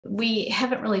we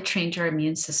haven't really trained our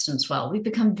immune systems well. We've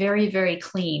become very, very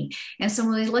clean. And so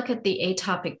when we look at the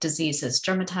atopic diseases,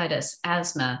 dermatitis,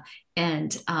 asthma,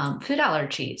 and food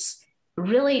allergies,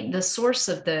 really the source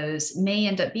of those may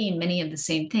end up being many of the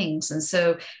same things. And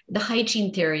so the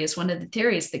hygiene theory is one of the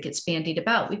theories that gets bandied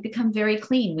about. We've become very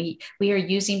clean. We are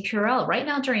using Purell. Right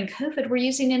now during COVID, we're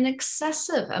using an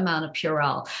excessive amount of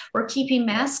Purell. We're keeping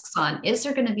masks on. Is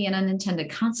there going to be an unintended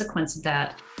consequence of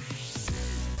that?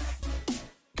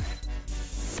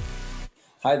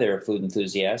 Hi there, food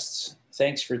enthusiasts.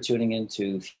 Thanks for tuning in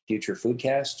to Future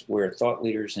Foodcast, where thought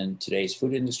leaders in today's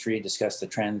food industry discuss the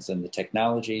trends and the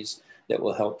technologies that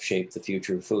will help shape the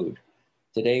future of food.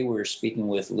 Today, we're speaking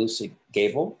with Lisa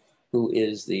Gable, who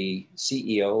is the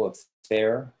CEO of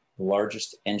FAIR, the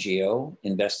largest NGO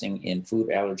investing in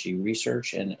food allergy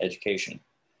research and education.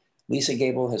 Lisa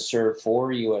Gable has served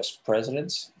 4 U.S.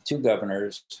 presidents, 2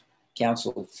 governors,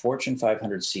 counseled Fortune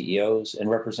 500 CEOs, and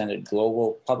represented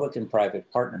global public and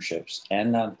private partnerships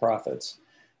and nonprofits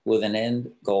with an end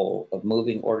goal of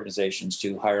moving organizations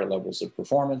to higher levels of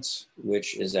performance,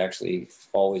 which is actually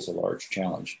always a large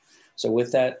challenge. So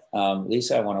with that,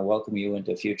 Lisa, I want to welcome you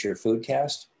into Future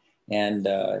Foodcast. And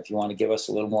if you want to give us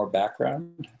a little more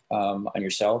background on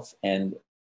yourself and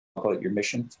about your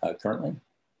mission currently.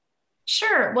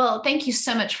 Sure. Well, thank you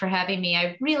so much for having me.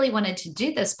 I really wanted to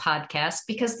do this podcast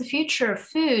because the future of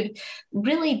food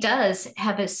really does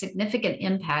have a significant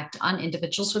impact on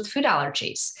individuals with food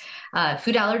allergies.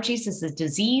 Food allergies is a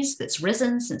disease that's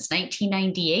risen since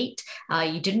 1998.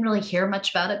 You didn't really hear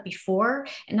much about it before.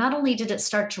 And not only did it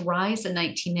start to rise in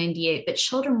 1998, but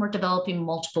children were developing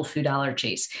multiple food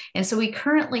allergies. And so we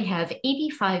currently have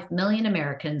 85 million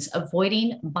Americans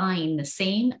avoiding buying the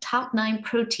same top 9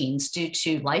 proteins due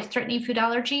to life-threatening food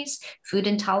allergies, food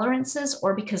intolerances,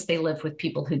 or because they live with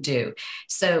people who do.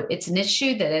 So it's an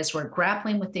issue that as we're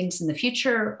grappling with things in the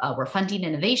future, we're funding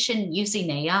innovation using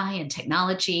AI and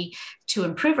technology to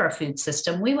improve our food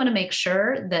system. We want to make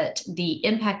sure that the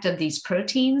impact of these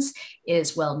proteins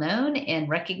is well known and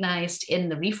recognized in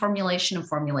the reformulation and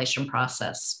formulation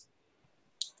process.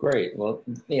 Great. Well,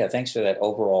 yeah, thanks for that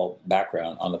overall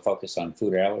background on the focus on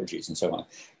food allergies and so on.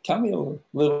 Tell me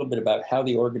a little bit about how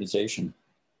the organization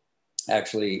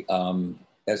actually,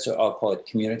 as I'll call it,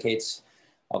 communicates,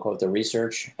 I'll call it the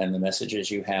research and the messages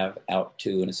you have out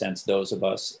to, in a sense, those of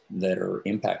us that are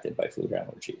impacted by food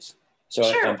allergies. So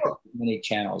Sure. many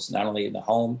channels, not only in the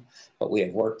home, but we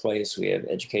have workplace, we have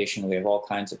education, we have all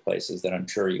kinds of places that I'm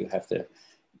sure you have to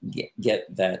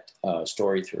get that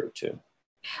story through to.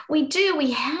 We do. We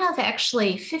have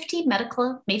actually 50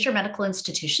 major medical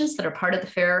institutions that are part of the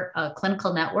FAIR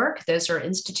clinical network. Those are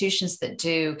institutions that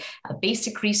do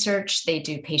basic research, they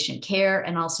do patient care,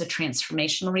 and also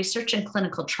transformational research and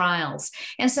clinical trials.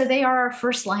 And so they are our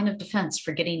first line of defense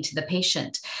for getting to the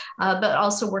patient, but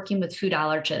also working with food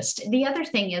allergists. The other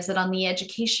thing is that on the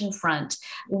education front,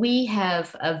 we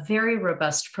have a very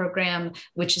robust program,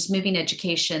 which is moving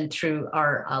education through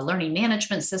our learning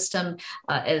management system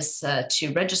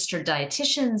to registered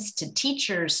dietitians, to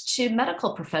teachers, to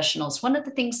medical professionals. One of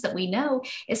the things that we know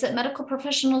is that medical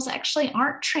professionals actually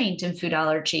aren't trained in food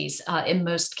allergies in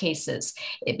most cases,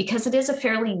 because it is a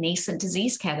fairly nascent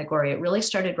disease category. It really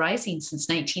started rising since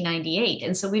 1998.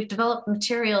 And so we've developed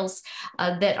materials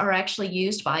that are actually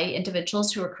used by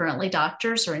individuals who are currently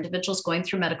doctors or individuals going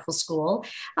through medical school.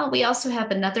 We also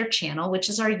have another channel, which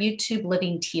is our YouTube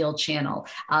Living Teal channel.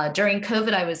 During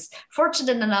COVID, I was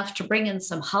fortunate enough to bring in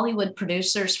some Hollywood producers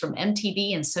from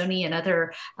MTV and Sony and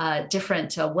other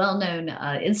different well-known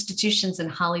institutions in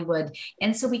Hollywood.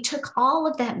 And so we took all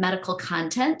of that medical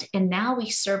content and now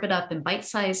we serve it up in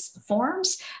bite-sized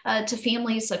forms to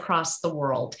families across the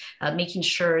world, making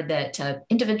sure that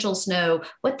individuals know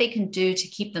what they can do to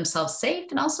keep themselves safe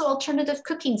and also alternative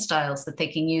cooking styles that they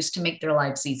can use to make their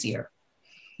lives easier.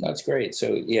 That's great.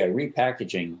 So yeah,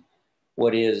 repackaging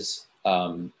what is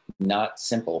not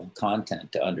simple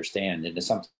content to understand into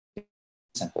something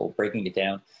simple, breaking it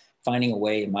down, finding a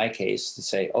way, in my case, to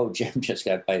say, oh, Jim just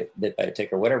got bit by a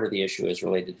tick, or whatever the issue is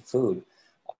related to food,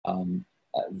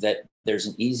 that there's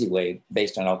an easy way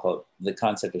based on, I'll call it, the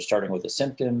concept of starting with a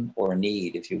symptom or a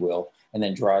need, if you will, and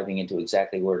then driving into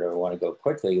exactly where do I want to go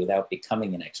quickly without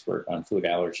becoming an expert on food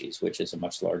allergies, which is a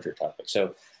much larger topic.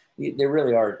 So there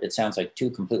really are, it sounds like, 2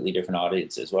 completely different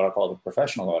audiences, what I'll call the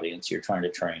professional audience you're trying to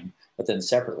train, but then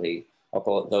separately, I'll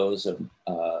call it those of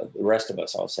the rest of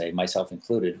us, I'll say, myself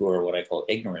included, who are what I call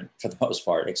ignorant for the most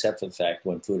part, except for the fact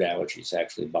when food allergies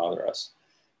actually bother us.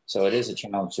 So it is a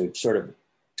challenge to sort of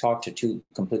talk to 2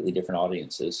 completely different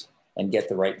audiences and get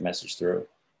the right message through.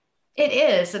 It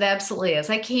is. It absolutely is.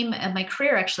 My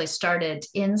career actually started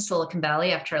in Silicon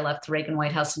Valley after I left the Reagan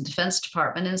White House and Defense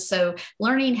Department. And so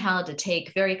learning how to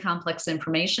take very complex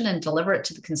information and deliver it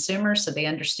to the consumer so they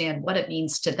understand what it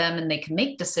means to them and they can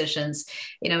make decisions,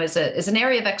 is an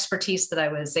area of expertise that I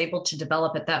was able to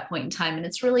develop at that point in time. And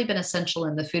it's really been essential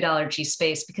in the food allergy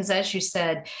space because, as you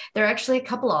said, there are actually a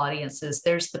couple of audiences.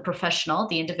 There's the professional,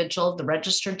 the individual, the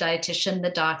registered dietitian,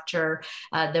 the doctor,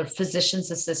 the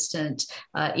physician's assistant,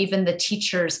 even the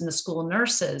teachers and the school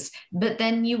nurses. But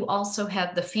then you also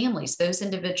have the families, those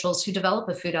individuals who develop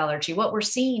a food allergy. What we're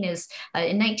seeing is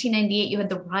in 1998, you had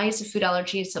the rise of food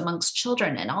allergies amongst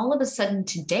children. And all of a sudden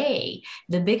today,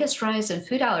 the biggest rise in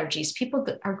food allergies, people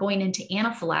are going into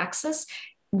anaphylaxis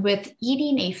with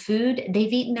eating a food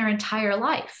they've eaten their entire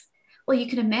life. Well, you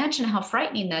can imagine how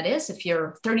frightening that is if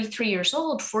you're 33 years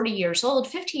old, 40 years old,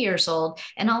 50 years old,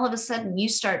 and all of a sudden you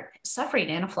start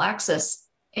suffering anaphylaxis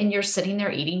and you're sitting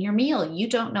there eating your meal. You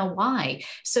don't know why.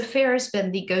 So FAIR has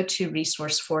been the go-to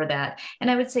resource for that. And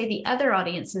I would say the other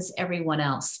audience is everyone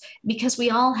else, because we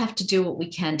all have to do what we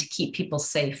can to keep people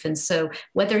safe. And so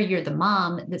whether you're the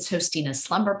mom that's hosting a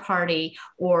slumber party,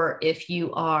 or if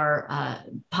you are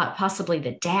possibly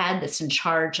the dad that's in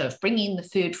charge of bringing the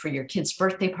food for your kid's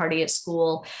birthday party at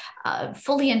school,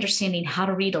 fully understanding how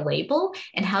to read a label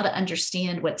and how to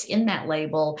understand what's in that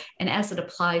label and as it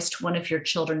applies to one of your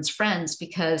children's friends,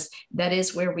 because that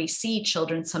is where we see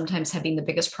children sometimes having the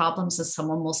biggest problems is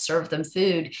someone will serve them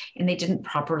food and they didn't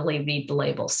properly read the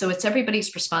label. So it's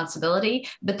everybody's responsibility,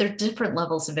 but there are different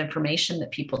levels of information that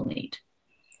people need.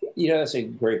 That's a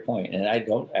great point. And I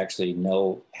don't actually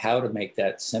know how to make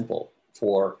that simple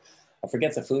for, I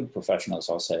forget the food professionals,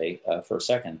 I'll say for a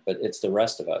second, but it's the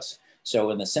rest of us.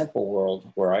 So in the simple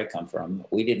world where I come from,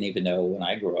 we didn't even know when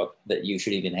I grew up that you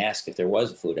should even ask if there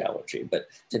was a food allergy. But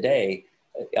today,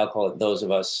 I'll call it those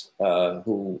of us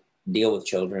who deal with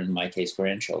children, in my case,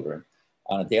 grandchildren,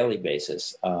 on a daily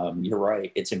basis. You're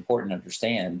right. It's important to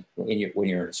understand when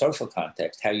you're in a social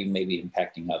context, how you may be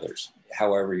impacting others,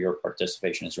 however your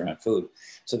participation is around food.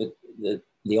 So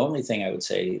the only thing I would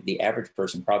say the average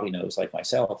person probably knows, like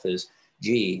myself, is,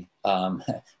 gee,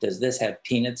 does this have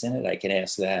peanuts in it? I can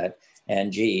ask that.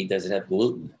 And gee, does it have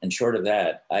gluten? And short of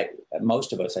that,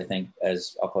 most of us, I think,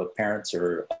 as I'll call it parents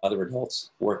or other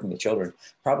adults working with children,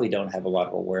 probably don't have a lot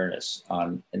of awareness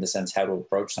on, in the sense, how to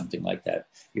approach something like that.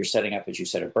 You're setting up, as you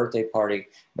said, a birthday party.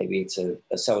 Maybe it's a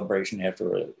celebration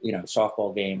after a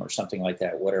softball game or something like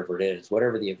that, whatever it is,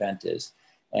 whatever the event is.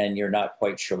 And you're not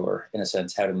quite sure, in a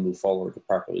sense, how to move forward to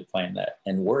properly plan that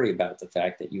and worry about the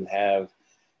fact that you have,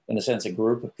 in a sense, a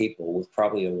group of people with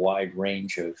probably a wide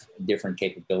range of different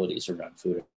capabilities around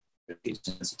food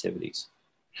sensitivities.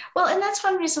 Well, and that's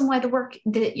one reason why the work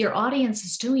that your audience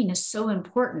is doing is so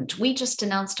important. We just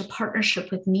announced a partnership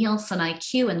with Nielsen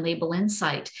IQ and Label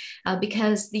Insight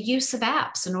because the use of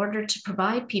apps in order to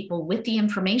provide people with the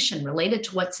information related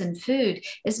to what's in food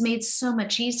is made so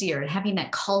much easier, and having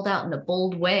that called out in a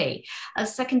bold way.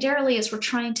 Secondarily, is we're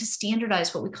trying to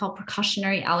standardize what we call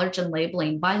precautionary allergen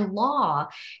labeling. By law,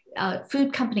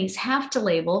 food companies have to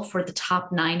label for the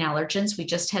top 9 allergens. We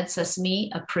just had sesame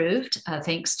approved,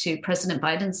 thanks to President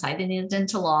Biden signing it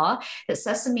into law, that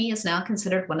sesame is now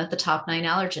considered one of the top 9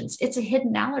 allergens. It's a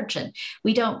hidden allergen.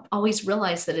 We don't always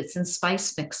realize that it's in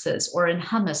spice mixes or in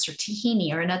hummus or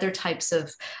tahini or in other types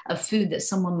of food that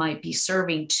someone might be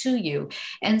serving to you.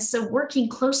 And so working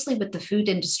closely with the food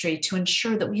industry to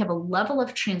ensure that we have a level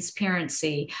of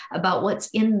transparency about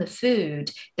what's in the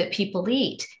food that people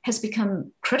eat has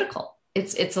become critical.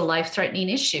 It's a life-threatening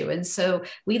issue, and so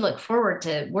we look forward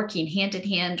to working hand in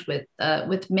hand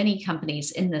with many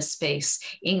companies in this space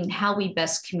in how we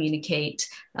best communicate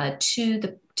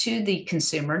to the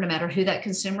consumer, no matter who that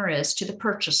consumer is, to the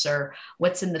purchaser,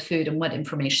 what's in the food and what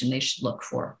information they should look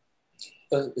for.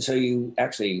 So you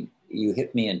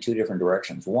hit me in 2 different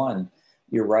directions. One,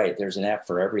 you're right. There's an app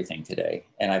for everything today,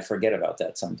 and I forget about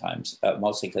that sometimes.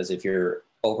 Mostly because if you're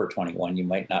over 21, you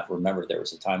might not remember there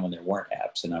was a time when there weren't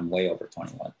apps, and I'm way over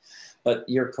 21. But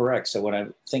you're correct. So when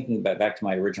I'm thinking back to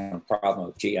my original problem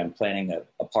of, gee, I'm planning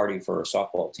a party for a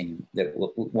softball team that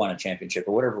won a championship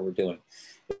or whatever we're doing,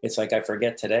 it's like I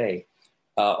forget today.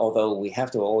 Although we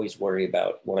have to always worry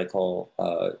about what I call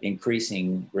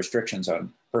increasing restrictions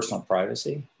on personal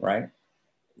privacy, right?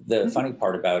 The funny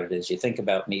part about it is you think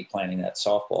about me planning that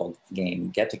softball game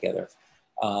get-together.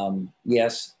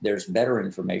 Yes, there's better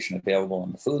information available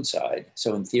on the food side.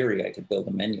 So in theory, I could build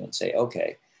a menu and say,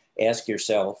 okay, ask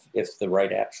yourself if the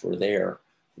right apps were there,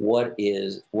 what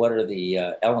are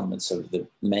the elements of the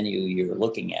menu you're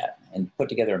looking at, and put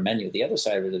together a menu. The other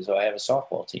side of it is, I have a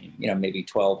softball team, maybe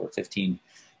 12 or 15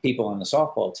 people on the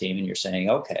softball team, and you're saying,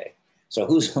 okay, So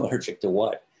who's allergic to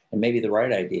what? And maybe the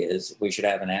right idea is we should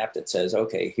have an app that says,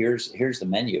 okay, here's the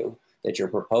menu that you're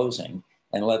proposing,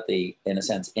 and let the, in a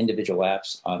sense, individual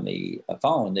apps on the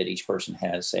phone that each person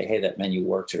has say, hey, that menu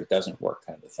works or it doesn't work,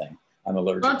 kind of a thing. I'm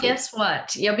allergic Well, to it. guess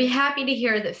what? You'll be happy to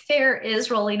hear that FAIR is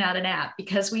rolling out an app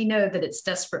because we know that it's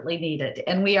desperately needed.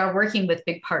 And we are working with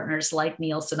big partners like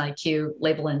Nielsen IQ,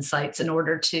 Label Insights in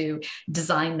order to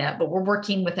design that. But we're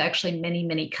working with actually many,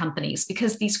 many companies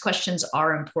because these questions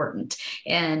are important.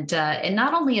 And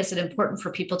not only is it important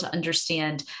for people to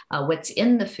understand what's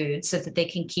in the food so that they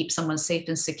can keep someone safe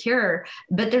and secure,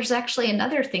 but there's actually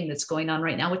another thing that's going on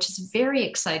right now, which is very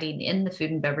exciting in the food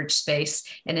and beverage space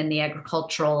and in the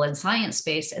agricultural and science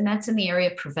space. And that's in the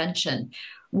area of prevention.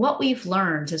 What we've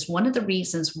learned is one of the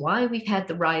reasons why we've had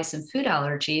the rise in food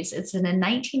allergies. It's in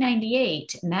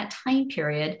 1998, in that time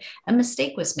period, a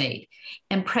mistake was made.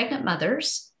 And pregnant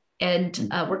mothers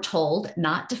were told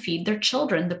not to feed their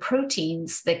children the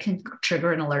proteins that can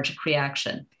trigger an allergic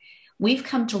reaction. We've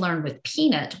come to learn with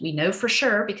peanut, we know for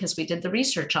sure because we did the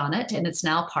research on it, and it's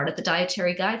now part of the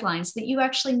dietary guidelines that you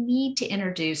actually need to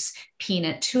introduce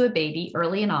peanut to a baby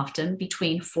early and often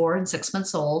between 4 and 6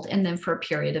 months old, and then for a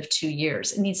period of 2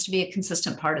 years. It needs to be a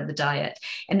consistent part of the diet.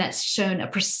 And that's shown a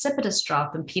precipitous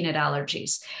drop in peanut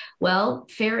allergies. Well,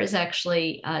 FAIR is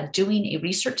actually doing a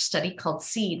research study called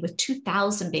SEED with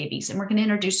 2,000 babies, and we're going to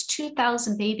introduce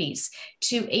 2,000 babies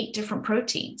to 8 different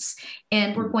proteins.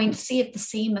 And we're going to see if the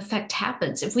same effect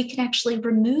happens, if we can actually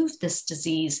remove this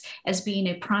disease as being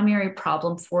a primary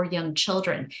problem for young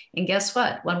children. And guess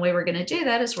what? One way we're going to do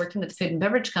that is working with food and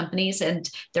beverage companies. And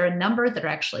there are a number that are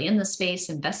actually in the space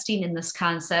investing in this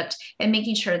concept and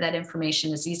making sure that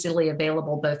information is easily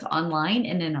available both online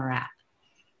and in our app.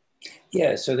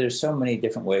 Yeah, so there's so many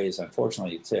different ways,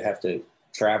 unfortunately, to have to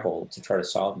travel to try to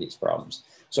solve these problems.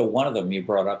 So one of them you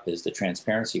brought up is the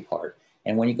transparency part.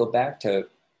 And when you go back to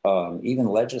even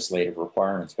legislative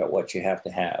requirements about what you have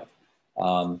to have,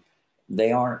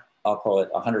 they aren't, I'll call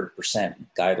it 100%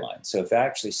 guidelines. So if I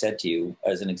actually said to you,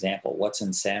 as an example, what's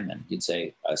in salmon, you'd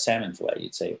say a salmon fillet.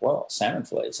 You'd say, well, salmon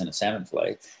fillet is in a salmon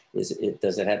fillet. Does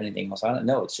it have anything else on it?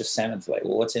 No, it's just salmon fillet.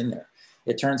 Well, what's in there?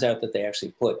 It turns out that they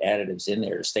actually put additives in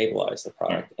there to stabilize the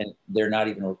product, and they're not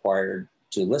even required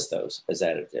to list those as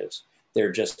additives.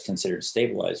 They're just considered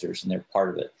stabilizers, and they're part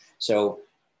of it. So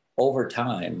over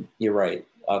time, you're right,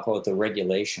 I'll call it the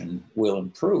regulation will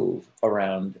improve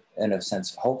around, in a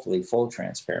sense, hopefully full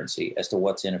transparency as to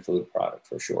what's in a food product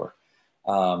for sure.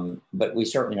 But we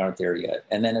certainly aren't there yet.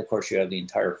 And then, of course, you have the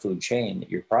entire food chain that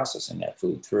you're processing that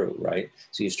food through, right?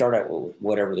 So you start out with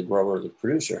whatever the grower or the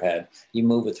producer had, you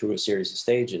move it through a series of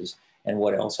stages, and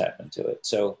what else happened to it.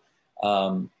 So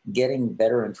getting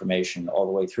better information all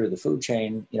the way through the food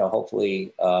chain,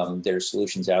 hopefully there's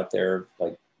solutions out there,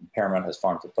 like Paramount has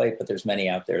Farm to Plate, but there's many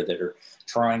out there that are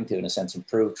trying to, in a sense,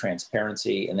 improve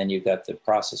transparency. And then you've got the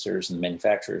processors and the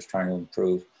manufacturers trying to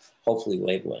improve, hopefully,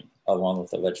 labeling along with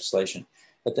the legislation.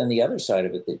 But then the other side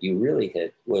of it that you really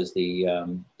hit was the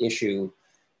issue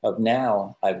of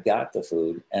now I've got the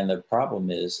food, and the problem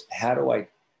is how do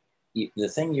the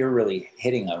thing you're really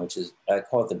hitting on, which is, I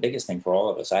call it the biggest thing for all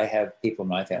of us. I have people in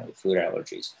my family with food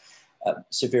allergies,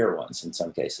 severe ones in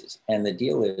some cases. And the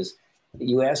deal is,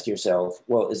 you ask yourself,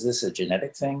 well, is this a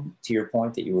genetic thing, to your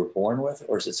point, that you were born with,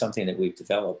 or is it something that we've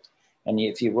developed? And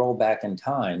if you roll back in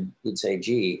time, you'd say,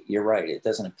 gee, you're right. It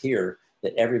doesn't appear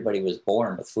that everybody was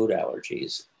born with food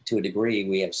allergies. To a degree,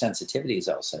 we have sensitivities,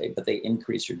 I'll say, but they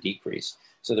increase or decrease.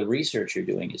 So the research you're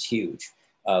doing is huge.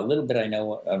 A little bit I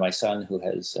know my son, who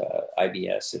has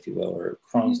IBS, if you will, or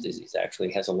Crohn's disease,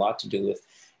 actually has a lot to do with,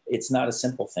 it's not a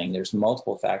simple thing. There's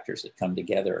multiple factors that come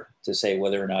together to say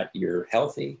whether or not you're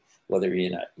healthy, whether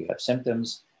you have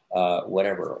symptoms,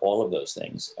 whatever, all of those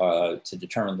things to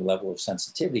determine the level of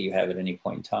sensitivity you have at any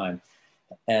point in time.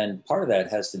 And part of that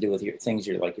has to do with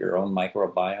like your own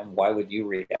microbiome. Why would you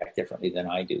react differently than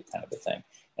I do, kind of a thing?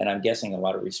 And I'm guessing a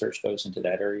lot of research goes into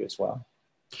that area as well.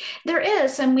 There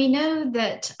is, and we know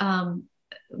that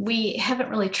we haven't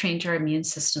really trained our immune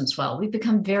systems well. We've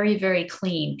become very, very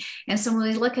clean. And so when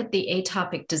we look at the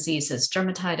atopic diseases,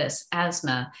 dermatitis,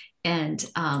 asthma, and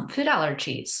food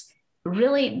allergies,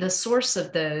 really the source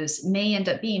of those may end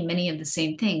up being many of the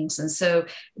same things. And so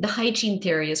the hygiene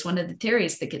theory is one of the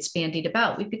theories that gets bandied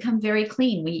about. We've become very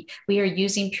clean. We are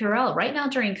using Purell. Right now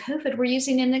during COVID, we're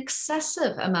using an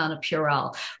excessive amount of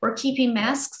Purell. We're keeping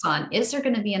masks on. Is there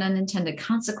going to be an unintended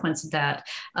consequence of that?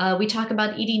 We talk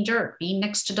about eating dirt, being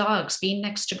next to dogs, being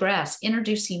next to grass,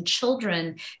 introducing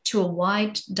children to a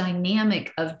wide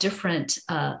dynamic of different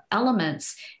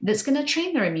elements that's going to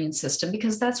train their immune system,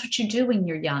 because that's what you do when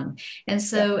you're young. And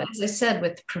so, as I said,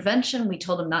 with prevention, we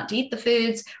told them not to eat the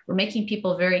foods. We're making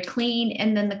people very clean.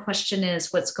 And then the question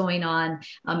is what's going on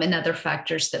and other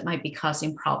factors that might be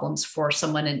causing problems for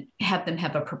someone and have them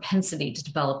have a propensity to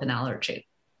develop an allergy.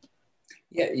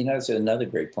 Yeah, that's another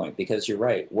great point, because you're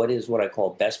right. What is what I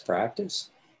call best practice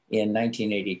in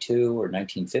 1982 or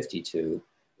 1952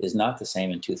 is not the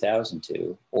same in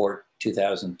 2002 or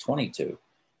 2022.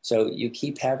 So you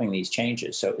keep having these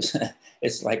changes. So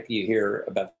it's like you hear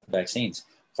about vaccines,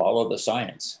 follow the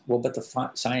science. Well, but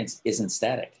the science isn't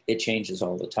static. It changes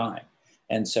all the time.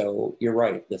 And so you're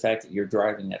right. The fact that you're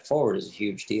driving that forward is a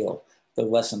huge deal. The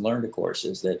lesson learned, of course,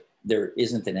 is that there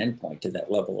isn't an endpoint to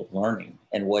that level of learning,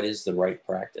 and what is the right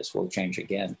practice will change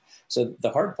again. So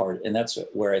the hard part, and that's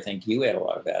where I think you add a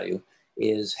lot of value,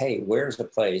 is, hey, where's a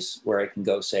place where I can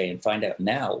go say and find out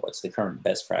now what's the current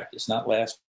best practice, not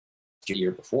last year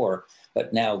before,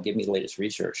 but now give me the latest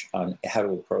research on how to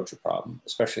approach a problem,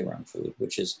 especially around food,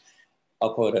 which is,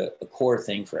 I'll call it a core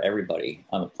thing for everybody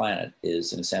on the planet,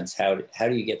 is in a sense, how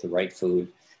do you get the right food?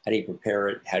 How do you prepare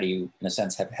it? How do you, in a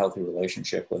sense, have a healthy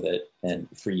relationship with it, and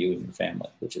for you and your family,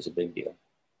 which is a big deal.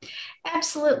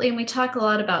 Absolutely. And we talk a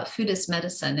lot about food as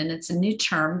medicine, and it's a new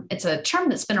term. It's a term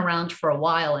that's been around for a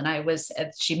while. And I was,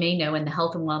 as you may know, in the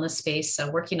health and wellness space,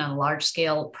 working on a large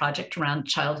scale project around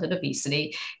childhood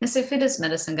obesity. And so food as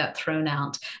medicine got thrown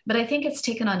out. But I think it's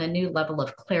taken on a new level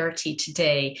of clarity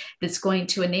today that's going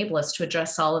to enable us to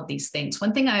address all of these things.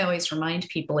 One thing I always remind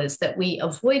people is that we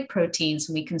avoid proteins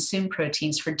and we consume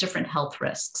proteins for different health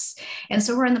risks. And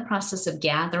so we're in the process of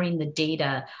gathering the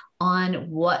data on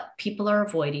what people are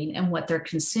avoiding and what they're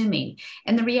consuming.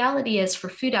 And the reality is, for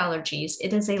food allergies,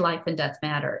 it is a life and death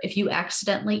matter. If you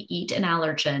accidentally eat an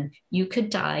allergen, you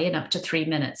could die in up to 3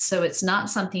 minutes. So it's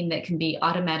not something that can be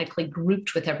automatically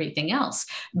grouped with everything else.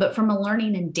 But from a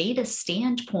learning and data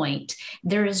standpoint,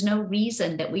 there is no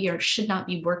reason that we should not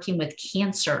be working with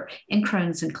cancer and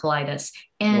Crohn's and colitis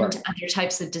and other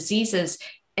types of diseases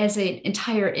as an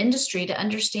entire industry to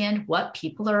understand what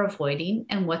people are avoiding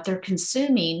and what they're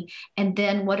consuming, and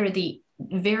then what are the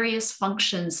various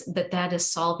functions that is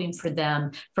solving for them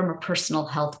from a personal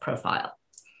health profile.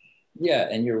 Yeah,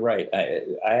 and you're right. I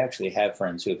actually have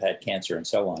friends who have had cancer and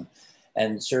so on,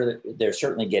 and they're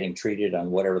certainly getting treated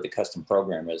on whatever the custom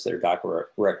program is their doctor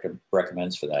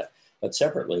recommends for that. But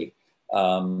separately,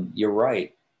 you're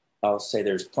right. I'll say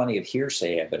there's plenty of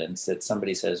hearsay evidence that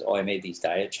somebody says, oh, I made these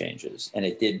diet changes, and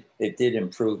it did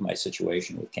improve my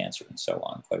situation with cancer and so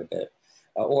on quite a bit,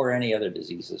 or any other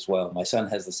disease as well. My son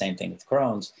has the same thing with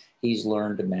Crohn's. He's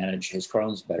learned to manage his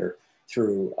Crohn's better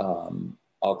through,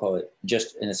 I'll call it,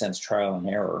 just in a sense, trial and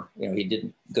error. He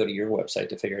didn't go to your website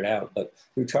to figure it out, but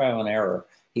through trial and error,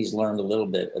 he's learned a little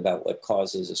bit about what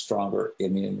causes a stronger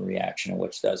immune reaction and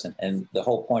which doesn't. And the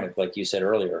whole point of, like you said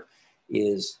earlier,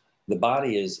 is the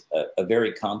body is a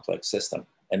very complex system,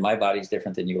 and my body's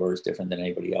different than yours, different than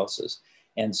anybody else's.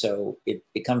 And so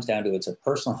it comes down to, it's a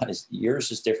personalized,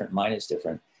 yours is different, mine is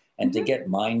different. And to get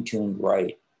mind tuned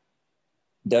right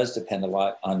does depend a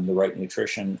lot on the right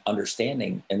nutrition,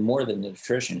 understanding, and more than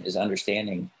nutrition is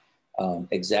understanding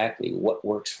exactly what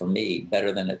works for me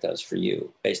better than it does for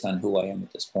you based on who I am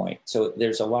at this point. So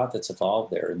there's a lot that's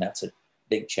evolved there, and that's a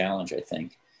big challenge, I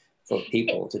think, for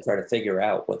people to try to figure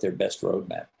out what their best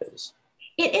roadmap is.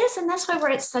 It is, and that's why we're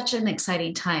at such an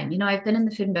exciting time. I've been in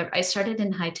the food and beverage. I started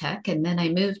in high tech, and then I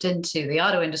moved into the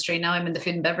auto industry. Now I'm in the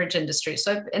food and beverage industry,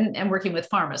 so and working with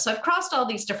pharma. So I've crossed all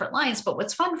these different lines. But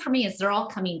what's fun for me is they're all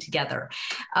coming together.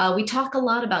 We talk a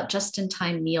lot about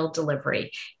just-in-time meal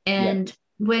delivery, and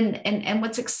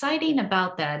what's exciting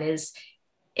about that is,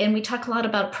 and we talk a lot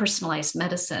about personalized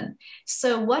medicine.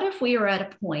 So what if we are at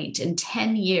a point in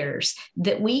 10 years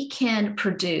that we can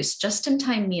produce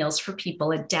just-in-time meals for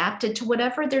people adapted to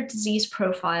whatever their disease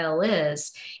profile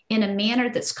is in a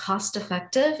manner that's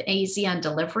cost-effective, easy on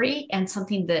delivery, and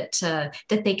something that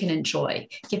they can enjoy,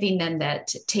 giving them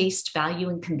that taste, value,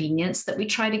 and convenience that we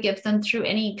try to give them through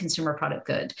any consumer product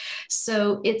good.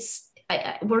 So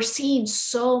we're seeing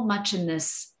so much in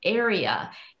this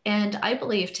area. And I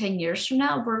believe 10 years from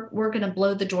now, we're going to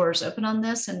blow the doors open on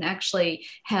this and actually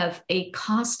have a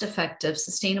cost-effective,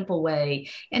 sustainable way.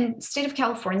 And the state of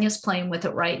California is playing with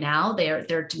it right now.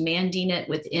 They're demanding it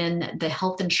within the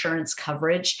health insurance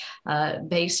coverage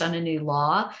based on a new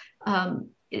law.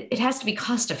 It has to be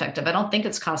cost effective. I don't think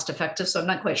it's cost effective, so I'm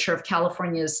not quite sure if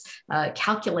California's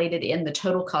calculated in the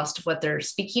total cost of what they're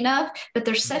speaking of, but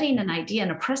they're setting an idea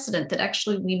and a precedent that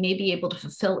actually we may be able to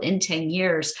fulfill in 10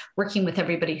 years, working with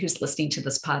everybody who's listening to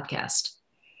this podcast.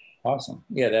 Awesome.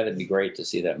 Yeah, that'd be great to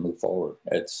see that move forward.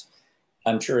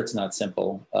 I'm sure it's not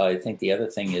simple. I think the other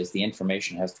thing is the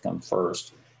information has to come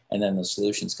first. And then the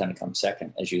solutions kind of come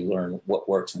second as you learn what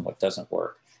works and what doesn't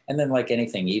work. And then like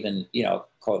anything, even,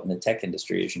 call it in the tech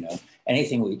industry, as you know,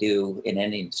 anything we do in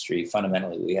any industry,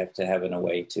 fundamentally, we have to have in a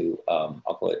way to, I'll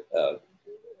call it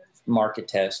market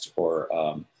test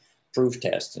or proof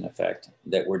test, in effect,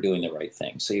 that we're doing the right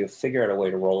thing. So you figure out a way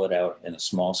to roll it out in a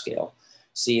small scale,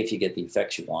 see if you get the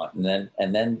effects you want.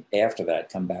 And then after that,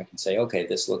 come back and say, okay,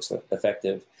 this looks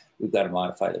effective. We've got to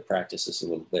modify the practices a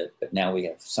little bit, but now we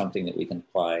have something that we can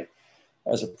apply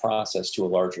as a process to a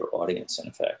larger audience, in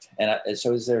effect. And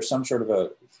so is there some sort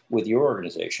of with your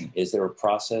organization, is there a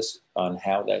process on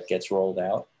how that gets rolled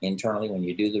out internally when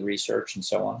you do the research and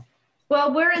so on?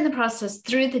 Well, we're in the process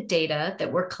through the data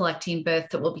that we're collecting, both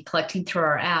that we'll be collecting through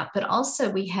our app, but also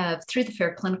we have through the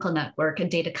FAIR Clinical Network a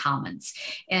data commons.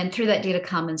 And through that data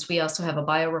commons, we also have a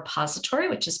biorepository,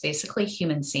 which is basically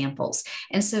human samples.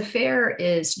 And so FAIR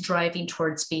is driving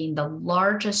towards being the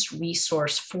largest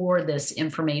resource for this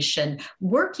information,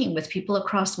 working with people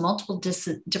across multiple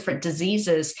different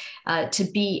diseases to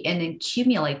be and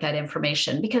accumulate that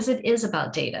information, because it is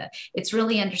about data. It's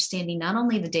really understanding not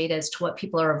only the data as to what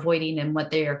people are avoiding and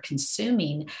what they are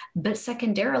consuming, but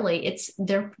secondarily, it's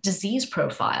their disease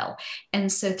profile.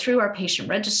 And so through our patient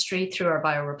registry, through our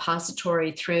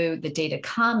biorepository, through the data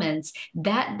commons,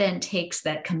 that then takes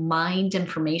that combined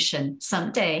information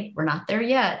someday, we're not there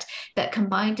yet, that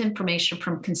combined information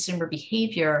from consumer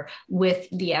behavior with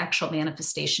the actual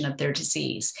manifestation of their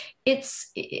disease.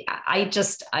 I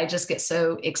just get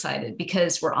so excited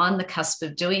because we're on the cusp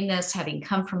of doing this. Having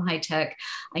come from high tech,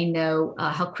 I know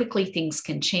how quickly things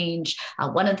can change.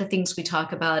 One of the things we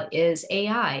talk about is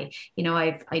AI.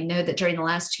 I know that during the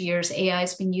last 2 years, AI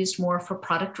has been used more for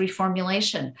product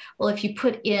reformulation. Well, if you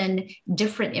put in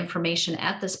different information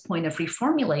at this point of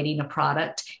reformulating a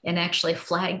product and actually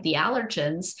flag the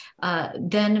allergens,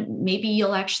 then maybe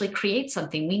you'll actually create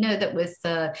something. We know that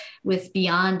with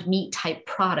beyond meat type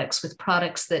products, with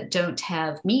products that don't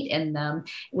have meat in them,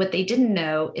 what they didn't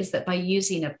know is that by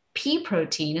using a pea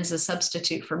protein as a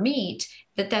substitute for meat,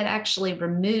 that actually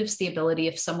removes the ability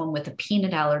of someone with a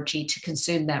peanut allergy to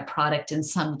consume that product in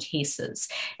some cases.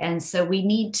 And so we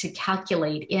need to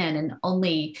calculate in, and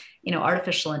only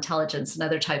artificial intelligence and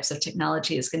other types of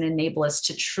technology is going to enable us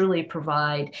to truly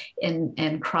provide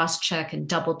and cross-check and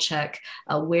double-check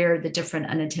where the different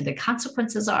unintended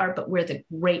consequences are, but where the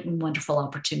great and wonderful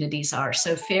opportunities are.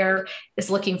 So FAIR is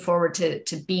looking forward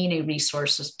to being a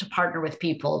resource to partner with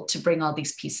people to bring all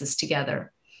these pieces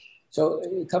together. So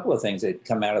a couple of things that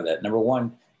come out of that. Number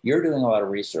one, you're doing a lot of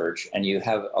research and you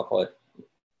have, I'll call it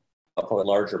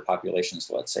larger populations,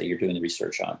 let's say, you're doing the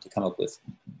research on to come up with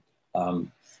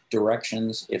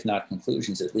directions, if not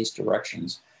conclusions, at least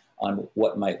directions on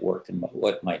what might work and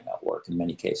what might not work in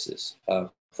many cases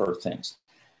for things.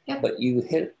 Yep. But you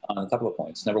hit on a couple of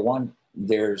points. Number one,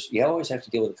 you always have to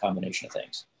deal with a combination of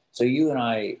things. So you and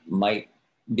I might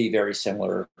be very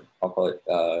similar, I'll call it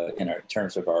in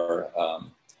terms of our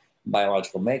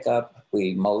biological makeup.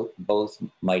 We both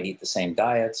might eat the same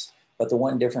diets, but the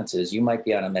one difference is you might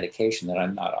be on a medication that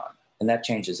I'm not on, and that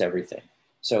changes everything.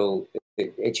 So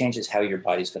it changes how your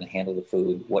body's going to handle the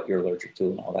food, what you're allergic to,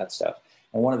 and all that stuff.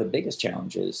 And one of the biggest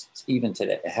challenges, even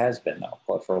today, it has been now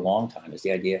for a long time, is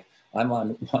the idea I'm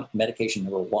on medication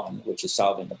number one, which is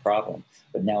solving the problem,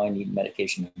 but now I need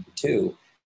medication number two.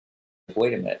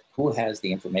 Wait a minute, who has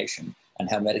the information on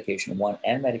how medication one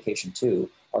and medication two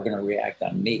are going to react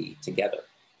on me together?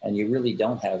 And you really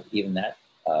don't have even that.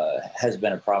 Has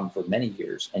been a problem for many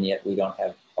years, and yet we don't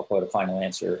have a final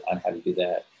answer on how to do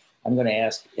that. I'm going to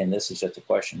ask, and this is just a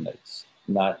question that's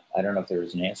not, I don't know if there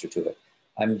is an answer to it.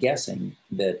 I'm guessing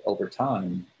that over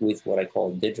time, with what I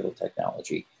call digital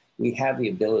technology, we have the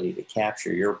ability to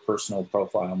capture your personal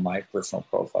profile, my personal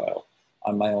profile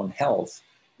on my own health,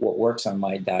 what works on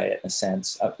my diet in a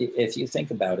sense. If you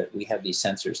think about it, we have these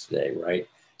sensors today, right?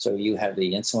 So you have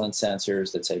the insulin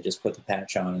sensors that say, just put the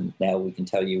patch on, and now we can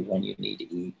tell you when you need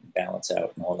to eat and balance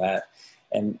out and all that.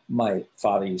 And my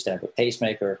father used to have a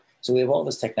pacemaker. So we have all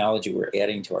this technology we're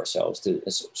adding to ourselves to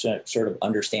sort of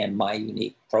understand my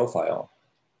unique profile,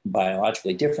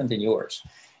 biologically different than yours.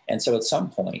 And so at some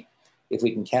point, if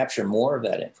we can capture more of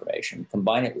that information,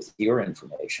 combine it with your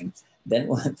information,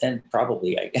 then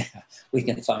probably we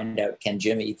can find out, can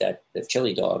Jim eat the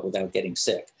chili dog without getting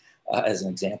sick, as an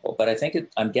example. But I think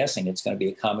I'm guessing it's going to be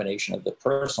a combination of the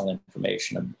personal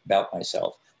information about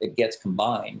myself that gets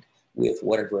combined with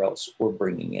whatever else we're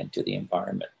bringing into the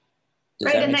environment.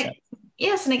 Does that make sense?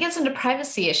 Yes, and it gets into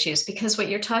privacy issues because what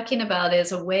you're talking about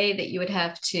is a way that you would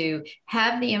have to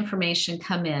have the information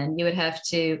come in. You would have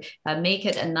to make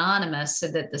it anonymous so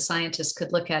that the scientists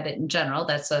could look at it in general.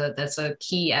 That's a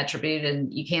key attribute,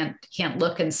 and you can't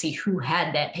look and see who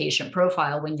had that patient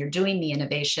profile when you're doing the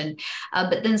innovation.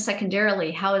 But then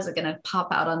secondarily, how is it going to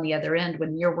pop out on the other end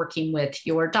when you're working with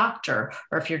your doctor,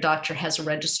 or if your doctor has a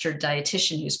registered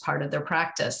dietitian who's part of their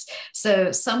practice?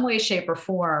 So some way, shape, or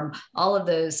form, all of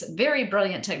those very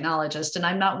brilliant technologists, and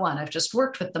I'm not one, I've just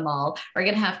worked with them all, are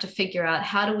going to have to figure out,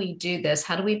 how do we do this?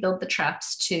 How do we build the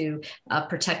traps to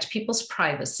protect people's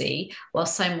privacy while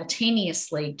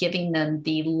simultaneously giving them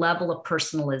the level of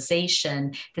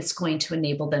personalization that's going to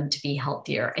enable them to be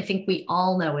healthier? I think we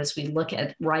all know, as we look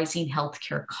at rising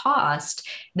healthcare cost,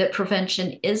 that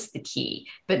prevention is the key,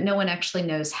 but no one actually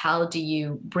knows how do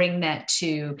you bring that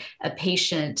to a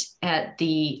patient at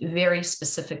the very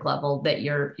specific level that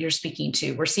you're speaking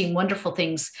to. We're seeing wonderful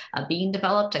things being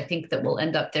developed. I think that we'll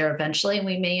end up there eventually, and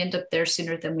we may end up there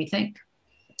sooner than we think.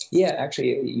 Yeah,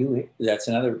 actually, that's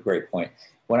another great point.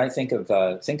 When I think of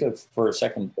for a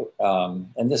second,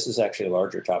 and this is actually a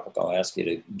larger topic I'll ask you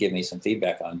to give me some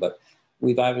feedback on, but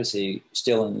we've obviously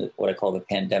still in what I call the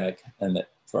pandemic and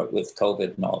with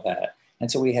COVID and all that.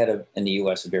 And so we had in the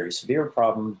US a very severe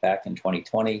problem back in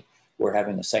 2020. We're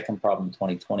having a second problem in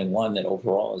 2021 that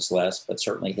overall is less, but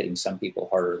certainly hitting some people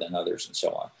harder than others and so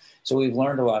on. So we've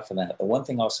learned a lot from that. The one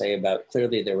thing I'll say about,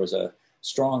 clearly there was a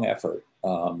strong effort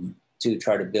to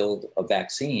try to build a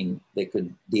vaccine that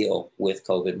could deal with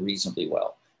COVID reasonably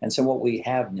well. And so what we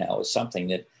have now is something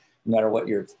that, no matter what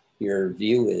your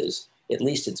view is, at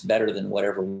least it's better than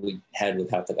whatever we had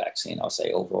without the vaccine, I'll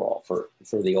say, overall, for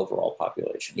the overall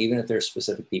population. Even if there's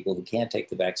specific people who can't take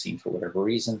the vaccine for whatever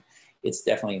reason, it's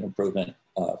definitely an improvement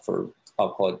for,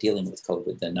 I'll call it, dealing with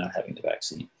COVID than not having the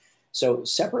vaccine. So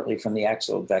separately from the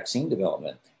actual vaccine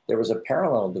development, there was a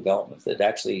parallel development that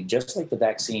actually, just like the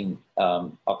vaccine,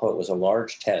 I'll call it, was a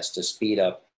large test to speed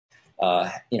up,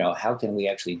 how can we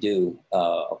actually do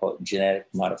I'll call it genetic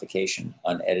modification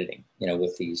on editing,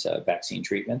 with these vaccine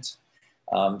treatments.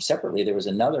 Separately, there was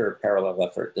another parallel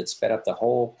effort that sped up the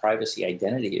whole privacy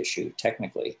identity issue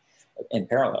technically in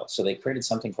parallel. So they created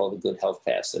something called the Good Health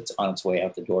Pass that's on its way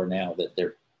out the door now, that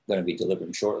they're going to be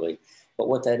delivering shortly. But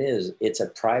what that is, it's a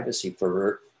privacy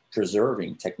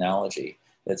preserving technology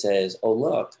that says, oh,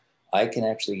 look, I can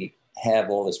actually have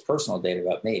all this personal data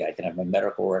about me. I can have my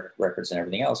medical records and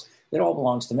everything else. It all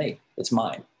belongs to me. It's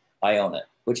mine. I own it,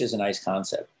 which is a nice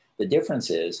concept. The difference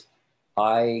is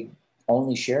I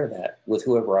only share that with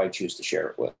whoever I choose to share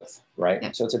it with, right?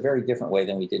 Yeah. So it's a very different way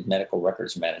than we did medical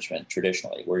records management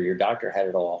traditionally, where your doctor had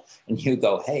it all and you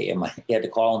go, hey, you had to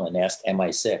call them and ask, am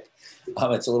I sick?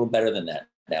 It's a little better than that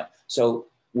now. So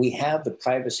we have the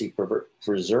privacy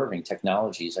preserving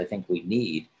technologies I think we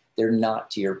need. They're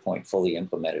not, to your point, fully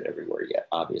implemented everywhere yet,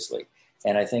 obviously.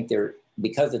 And I think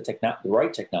because the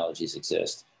right technologies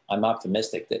exist, I'm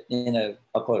optimistic that in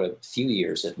about a few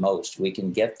years at most, we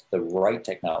can get the right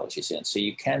technologies in. So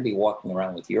you can be walking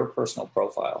around with your personal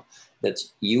profile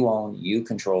that's you own, you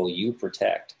control, you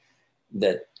protect,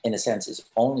 that in a sense is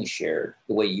only shared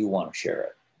the way you want to share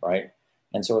it, right?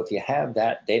 And so if you have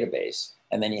that database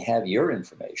and then you have your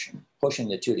information, pushing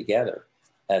the two together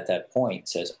at that point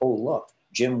says, oh, look,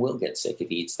 Jim will get sick if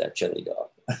he eats that chili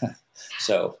dog.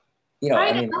 So,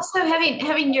 right. And also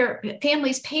having your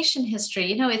family's patient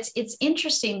history, it's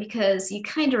interesting because you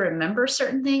kind of remember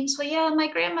certain things. Well, yeah, my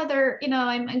grandmother,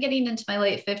 I'm getting into my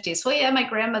late 50s. Well, yeah, my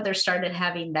grandmother started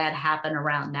having that happen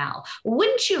around now.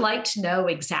 Wouldn't you like to know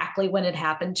exactly when it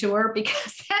happened to her?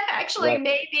 Because that actually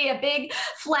may be a big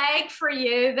flag for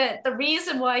you, that the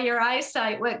reason why your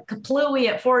eyesight went kaplooey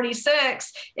at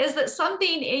 46 is that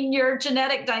something in your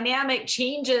genetic dynamic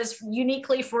changes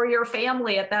uniquely for your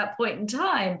family at that point in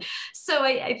time. So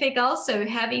I think also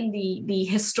having the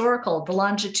historical, the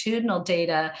longitudinal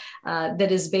data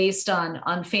that is based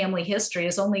on family history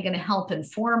is only going to help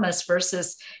inform us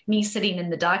versus me sitting in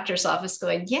the doctor's office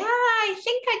going, yeah, I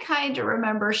think I kind of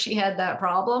remember she had that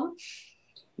problem.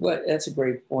 Well, that's a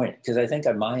great point, because I think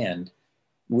on my end,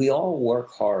 we all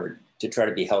work hard to try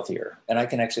to be healthier. And I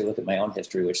can actually look at my own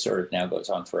history, which sort of now goes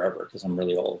on forever because I'm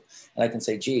really old. And I can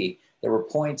say, gee, there were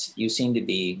points you seem to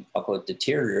be, I'll call it,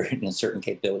 deteriorating in certain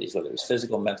capabilities, whether it was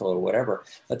physical, mental, or whatever.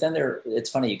 But then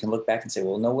it's funny, you can look back and say,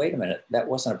 well, no, wait a minute, that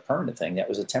wasn't a permanent thing, that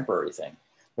was a temporary thing.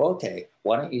 Well, okay,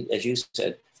 why don't you, as you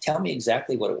said, tell me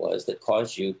exactly what it was that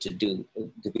caused you to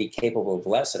be capable of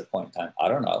less at a point in time? I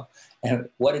don't know. And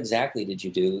what exactly did you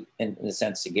do in a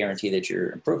sense to guarantee that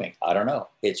you're improving? I don't know.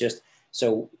 It's just,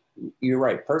 so you're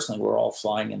right. Personally, we're all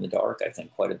flying in the dark, I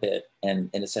think, quite a bit. And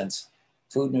in a sense,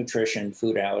 food nutrition,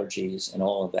 food allergies, and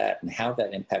all of that, and how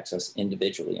that impacts us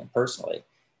individually and personally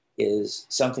is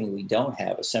something we don't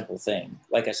have a simple thing.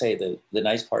 Like I say, the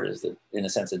nice part is that, in a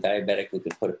sense, a diabetic who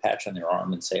could put a patch on their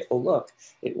arm and say, oh, look,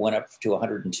 it went up to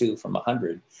 102 from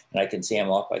 100, and I can see I'm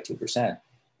off by 2%.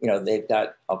 They've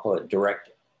got, I'll call it direct,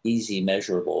 easy,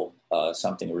 measurable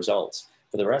something results.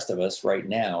 For the rest of us right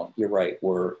now, you're right,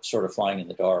 we're sort of flying in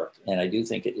the dark. And I do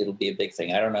think it'll be a big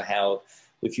thing. I don't know how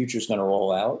the future is going to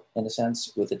roll out, in a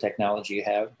sense, with the technology you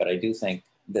have, but I do think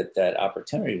that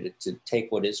opportunity to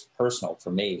take what is personal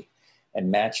for me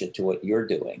and match it to what you're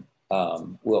doing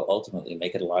will ultimately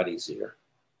make it a lot easier.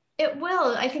 It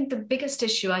will. I think the biggest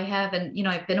issue I have, and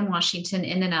I've been in Washington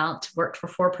in and out, worked for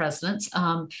 4 presidents,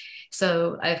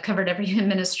 so I've covered every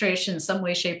administration in some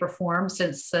way, shape, or form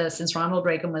since Ronald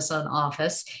Reagan was in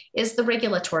office. Is the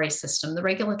regulatory system? The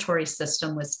regulatory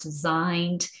system was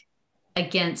designed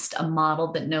against a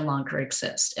model that no longer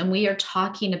exists. And we are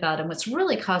talking about, and what's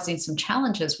really causing some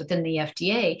challenges within the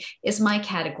FDA is my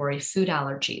category, food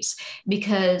allergies.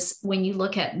 Because when you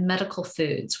look at medical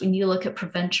foods, when you look at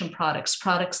prevention products,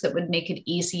 products that would make it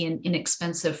easy and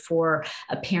inexpensive for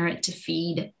a parent to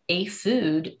feed a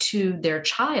food to their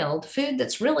child, food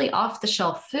that's really off the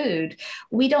shelf food,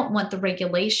 we don't want the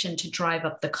regulation to drive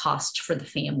up the cost for the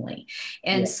family.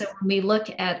 And so when we look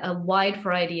at a wide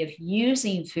variety of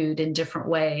using food in different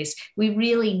ways, we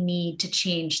really need to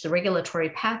change the regulatory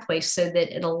pathway so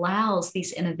that it allows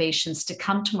these innovations to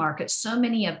come to market. So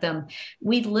many of them,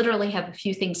 we literally have a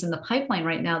few things in the pipeline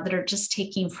right now that are just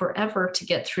taking forever to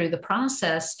get through the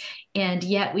process. And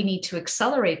yet we need to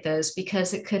accelerate those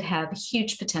because it could have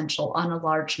huge potential on a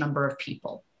large number of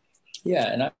people.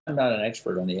 Yeah, and I'm not an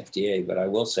expert on the FDA, but I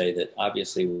will say that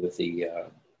obviously with the,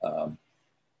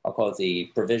 I'll call it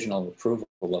the provisional approval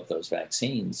of those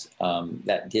vaccines,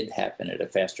 that did happen at a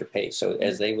faster pace. So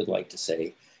as they would like to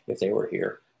say, if they were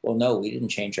here, well, no, we didn't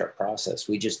change our process.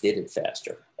 We just did it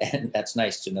faster. And that's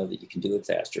nice to know that you can do it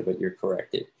faster, but you're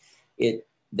correct.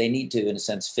 They need to, in a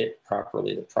sense, fit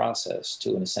properly the process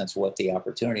to, in a sense, what the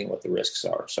opportunity and what the risks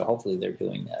are. So hopefully they're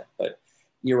doing that. But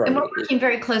you're right. And we're working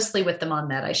very closely with them on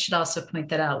that. I should also point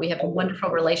that out. We have a wonderful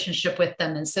relationship with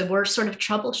them. And so we're sort of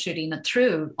troubleshooting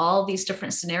through all these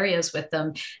different scenarios with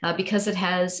them because it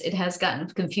has gotten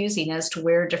confusing as to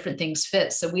where different things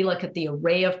fit. So we look at the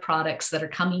array of products that are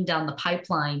coming down the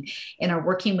pipeline and are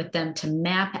working with them to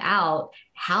map out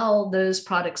how those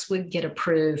products would get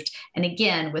approved. And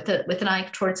again, with an eye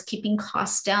towards keeping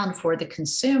costs down for the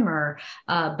consumer,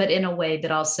 but in a way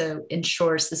that also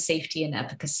ensures the safety and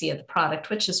efficacy of the product,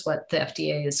 which is what the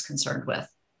FDA is concerned with.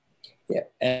 Yeah,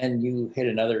 and you hit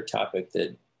another topic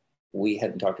that we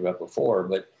hadn't talked about before,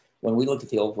 but when we look at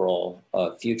the overall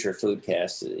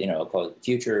FutureFoodCast, called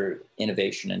Future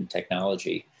Innovation and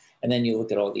Technology, and then you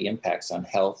look at all the impacts on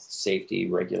health, safety,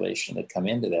 regulation that come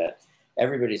into that,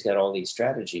 everybody's got all these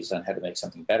strategies on how to make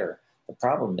something better. The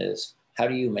problem is, how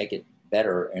do you make it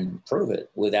better and improve it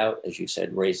without, as you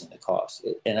said, raising the cost?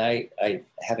 And I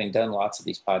having done lots of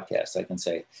these podcasts, I can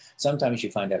say, sometimes you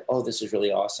find out, oh, this is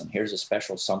really awesome. Here's a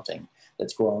special something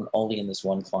that's grown only in this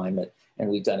one climate. And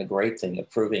we've done a great thing of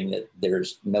proving that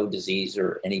there's no disease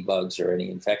or any bugs or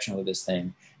any infection with this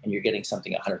thing. And you're getting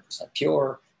something 100%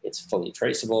 pure. It's fully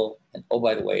traceable. And oh,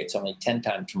 by the way, it's only 10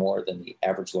 times more than the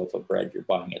average loaf of bread you're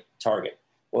buying at Target.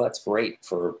 Well, that's great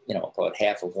for, about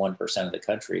half of 1% of the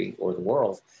country or the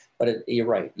world. But you're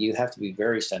right. You have to be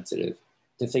very sensitive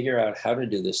to figure out how to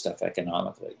do this stuff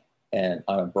economically and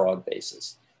on a broad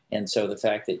basis. And so the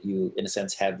fact that you, in a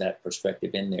sense, have that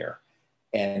perspective in there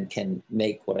and can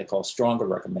make what I call stronger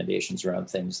recommendations around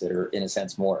things that are, in a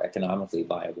sense, more economically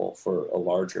viable for a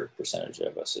larger percentage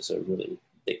of us is a really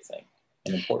big thing.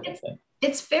 An important thing.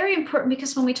 It's very important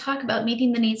because when we talk about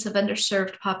meeting the needs of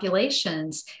underserved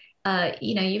populations,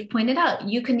 you've pointed out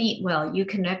you can eat well, you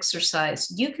can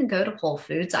exercise, you can go to Whole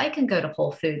Foods. I can go to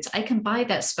Whole Foods. I can buy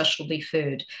that specialty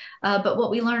food. But what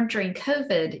we learned during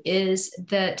COVID is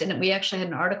that, and we actually had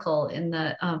an article in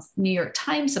the New York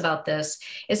Times about this,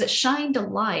 is it shined a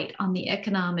light on the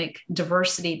economic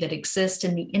diversity that exists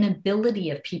and the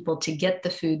inability of people to get the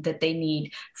food that they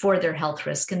need for their health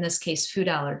risk, in this case, food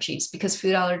allergies, because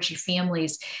food allergy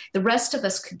families, the rest of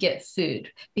us could get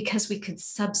food because we could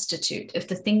substitute. If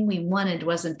the thing we wanted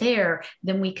wasn't there,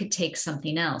 then we could take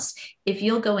something else. If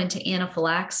you'll go into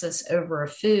anaphylaxis over a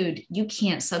food, you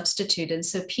can't substitute. And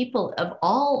so people of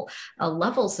all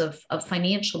levels of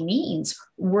financial means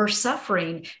were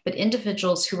suffering, but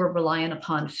individuals who were relying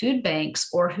upon food banks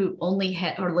or who only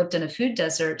had or lived in a food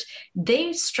desert,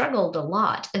 they struggled a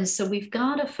lot. And so we've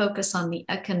got to focus on the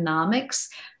economics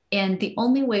And the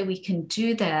only way we can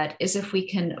do that is if we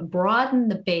can broaden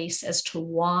the base as to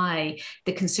why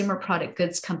the consumer product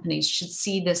goods companies should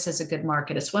see this as a good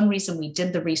market. It's one reason we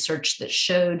did the research that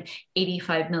showed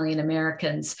 85 million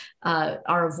Americans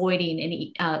are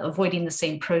avoiding the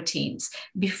same proteins.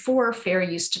 Before, FAIR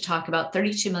used to talk about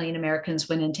 32 million Americans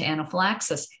went into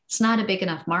anaphylaxis. It's not a big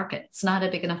enough market. It's not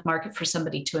a big enough market for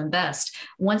somebody to invest.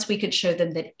 Once we could show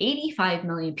them that 85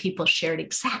 million people shared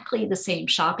exactly the same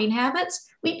shopping habits,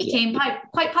 we became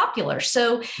quite popular.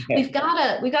 So we've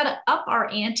got to up our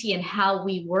ante in how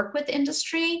we work with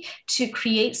industry to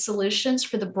create solutions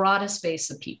for the broadest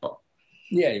base of people.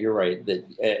 Yeah, you're right.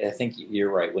 I think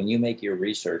you're right. When you make your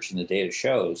research and the data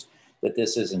shows that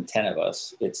this isn't 10 of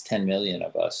us, it's 10 million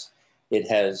of us, it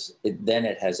has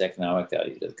economic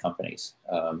value to the companies.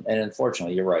 And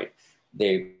unfortunately, you're right.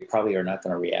 They probably are not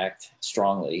going to react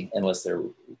strongly unless they're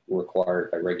required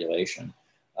by regulation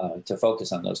to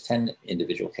focus on those 10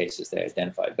 individual cases they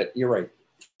identified. But you're right.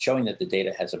 Showing that the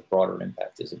data has a broader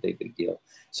impact is a big, big deal.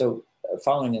 So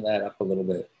following that up a little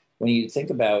bit, when you think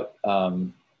about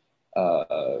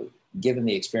given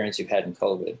the experience you've had in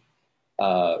COVID,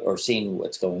 or seeing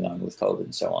what's going on with COVID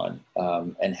and so on,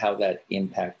 and how that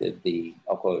impacted the,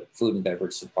 I'll quote, food and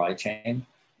beverage supply chain,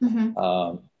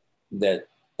 that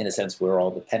in a sense we're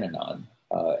all dependent on,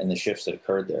 and the shifts that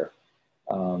occurred there.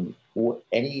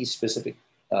 Any specific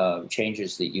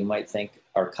changes that you might think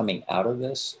are coming out of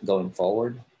this going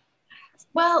forward?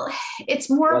 Well, it's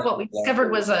more of what we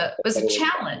discovered was a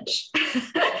challenge.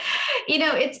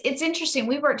 It's interesting.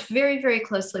 We worked very, very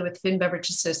closely with food and beverage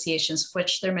associations, of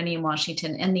which there are many in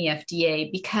Washington, and the FDA,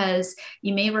 because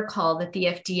you may recall that the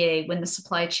FDA, when the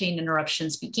supply chain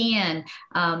interruptions began,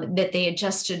 that they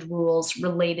adjusted rules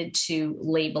related to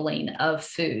labeling of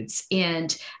foods.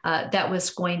 And that was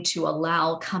going to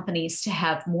allow companies to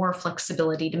have more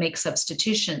flexibility to make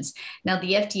substitutions. Now,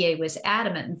 the FDA was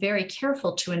adamant and very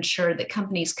careful to ensure that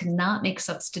companies could not make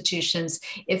substitutions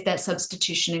if that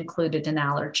substitution included an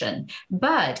allergen.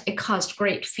 But it caused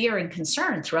great fear and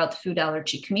concern throughout the food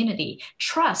allergy community.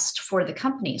 Trust for the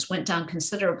companies went down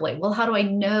considerably. Well, how do I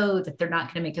know that they're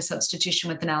not going to make a substitution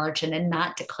with an allergen and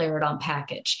not declare it on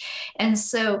package? And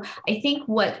so I think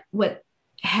what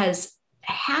has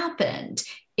happened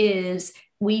is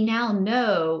we now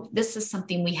know this is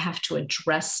something we have to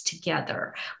address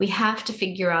together. We have to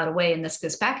figure out a way, and this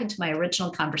goes back into my original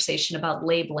conversation about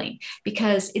labeling,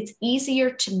 because it's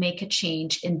easier to make a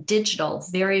change in digital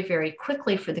very, very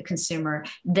quickly for the consumer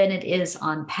than it is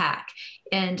on pack.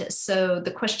 And so the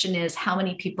question is, how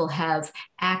many people have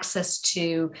access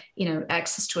to a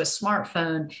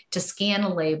smartphone to scan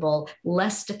a label,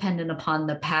 less dependent upon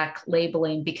the pack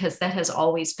labeling, because that has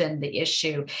always been the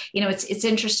issue. It's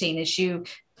interesting,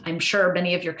 I'm sure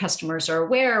many of your customers are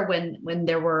aware when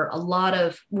there were a lot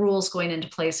of rules going into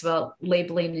place about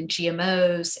labeling and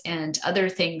GMOs and other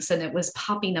things, and it was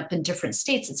popping up in different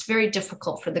states. It's very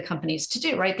difficult for the companies to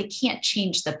do, right? They can't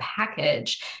change the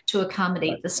package to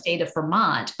accommodate the state of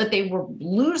Vermont, but they were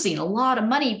losing a lot of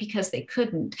money because they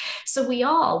couldn't. So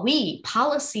we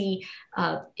policy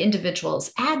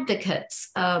individuals, advocates,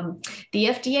 the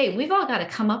FDA, we've all got to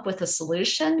come up with a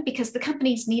solution, because the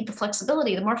companies need the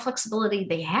flexibility. The more flexibility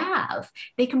they have,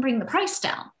 they can bring the price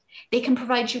down. They can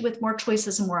provide you with more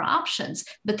choices and more options,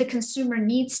 but the consumer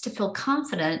needs to feel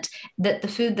confident that the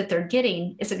food that they're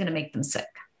getting isn't going to make them sick.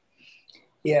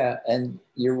 Yeah, and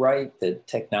you're right that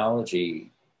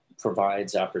technology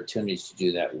provides opportunities to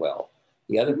do that well.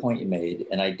 The other point you made,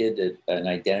 and I did an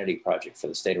identity project for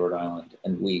the state of Rhode Island,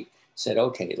 and we said,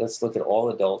 okay, let's look at all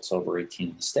adults over 18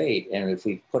 in the state. And if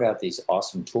we put out these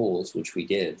awesome tools, which we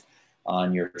did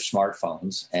on your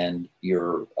smartphones and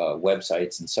your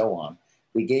websites and so on,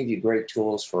 we gave you great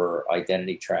tools for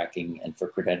identity tracking and for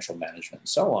credential management and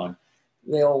so on.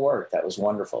 They all worked. That was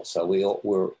wonderful. So we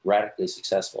were radically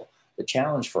successful. The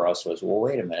challenge for us was, well,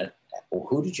 wait a minute. Well,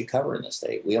 who did you cover in the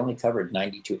state? We only covered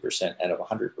 92% out of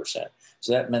 100%.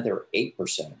 So that meant there were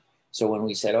 8%. So when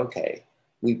we said, okay,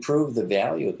 we proved the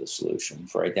value of the solution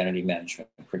for identity management,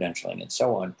 credentialing, and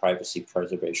so on, privacy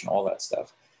preservation, all that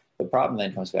stuff. The problem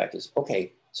then comes back is,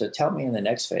 okay, so tell me in the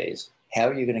next phase, how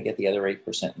are you going to get the other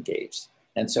 8% engaged?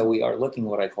 And so we are looking at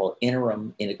what I call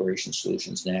interim integration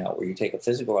solutions now, where you take a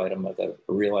physical item like a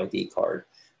real ID card,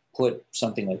 put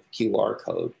something like the QR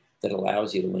code that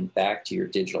allows you to link back to your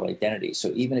digital identity.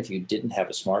 So even if you didn't have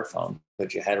a smartphone,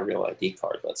 but you had a real ID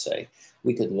card, let's say,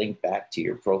 we could link back to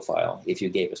your profile if you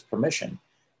gave us permission.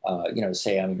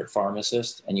 Say I'm your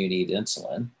pharmacist and you need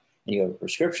insulin and you have a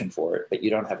prescription for it, but you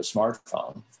don't have a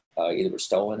smartphone, either was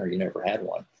stolen or you never had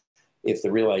one. if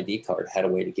the Real ID card had a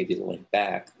way to give you the link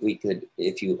back, we could,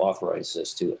 if you authorize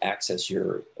us to access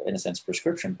your, in a sense,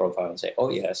 prescription profile and say, oh,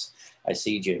 yes, I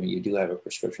see, Jim, you do have a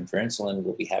prescription for insulin.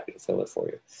 We'll be happy to fill it for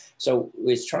you. So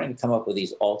it's trying to come up with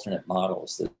these alternate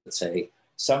models that say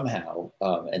somehow,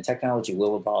 and technology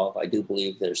will evolve. I do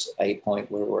believe there's a point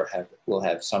where we'll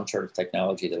have some sort of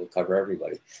technology that will cover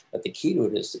everybody. But the key to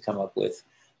it is to come up with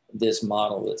this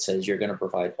model that says you're going to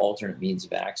provide alternate means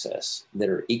of access that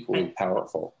are equally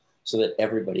powerful, so that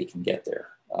everybody can get there.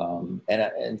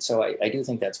 And so I do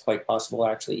think that's quite possible,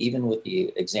 actually, even with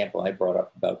the example I brought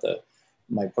up about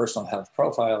my personal health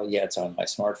profile. Yeah, it's on my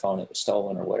smartphone, it was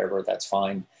stolen or whatever, that's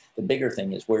fine. The bigger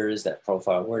thing is, where is that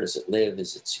profile? Where does it live?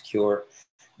 Is it secure?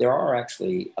 There are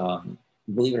actually,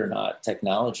 believe it or not,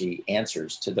 technology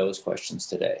answers to those questions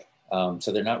today.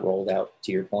 So they're not rolled out,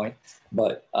 to your point,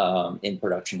 but in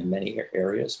production in many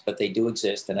areas, but they do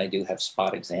exist, and I do have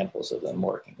spot examples of them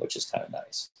working, which is kind of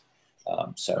nice.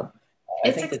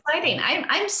 It's exciting.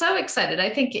 I'm so excited. I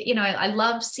think, I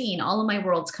love seeing all of my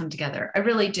worlds come together. I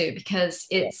really do, because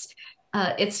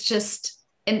it's just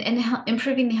and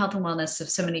improving the health and wellness of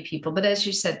so many people. But as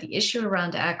you said, the issue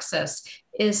around access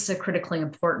is so critically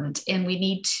important, and we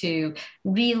need to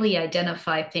really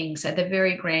identify things at the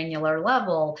very granular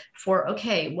level for,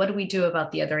 okay, what do we do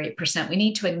about the other 8%? We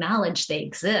need to acknowledge they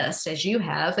exist, as you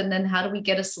have, and then how do we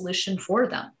get a solution for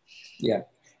them? Yeah.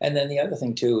 And then the other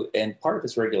thing too, and part of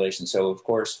it's regulation. So of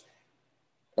course,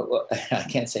 I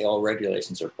can't say all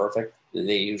regulations are perfect.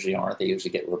 They usually aren't. They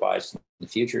usually get revised in the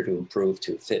future to improve,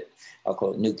 to fit, I'll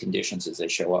call it, new conditions as they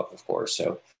show up, of course.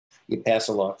 So you pass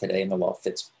a law today and the law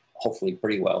fits hopefully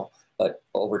pretty well. But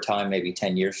over time, maybe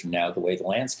 10 years from now, the way the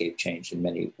landscape changed in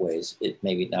many ways, it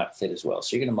maybe not fit as well.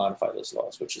 So you're going to modify those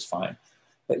laws, which is fine.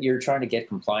 But you're trying to get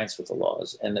compliance with the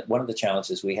laws. And one of the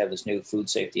challenges, we have this new Food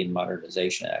Safety and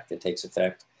Modernization Act that takes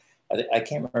effect. I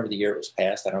can't remember the year it was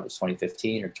passed. I don't know if it was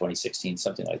 2015 or 2016,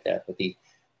 something like that. But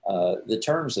the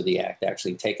terms of the act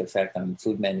actually take effect on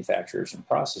food manufacturers and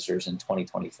processors in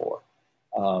 2024.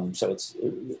 So it's,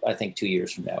 I think, 2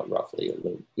 years from now, roughly.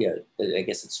 Yeah, I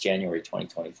guess it's January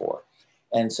 2024.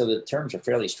 And so the terms are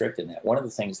fairly strict in that. One of the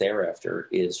things thereafter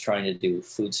is trying to do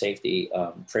food safety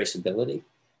traceability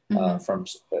from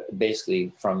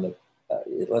basically from the,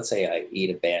 let's say I eat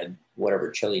a bad, whatever,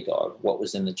 chili dog, what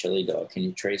was in the chili dog? Can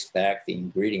you trace back the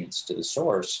ingredients to the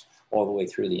source all the way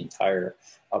through the entire,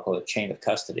 I'll call it, chain of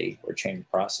custody or chain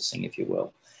of processing, if you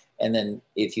will. And then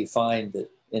if you find that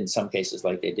in some cases,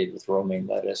 like they did with romaine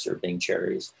lettuce or Bing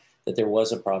cherries, that there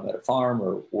was a problem at a farm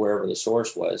or wherever the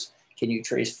source was, can you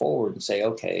trace forward and say,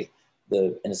 okay,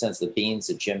 in a sense, the beans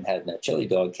that Jim had in that chili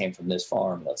dog came from this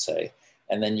farm, let's say.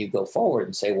 And then you go forward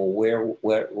and say, well,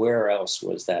 where else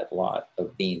was that lot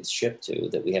of beans shipped to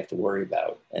that we have to worry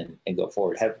about, and go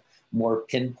forward, have more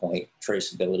pinpoint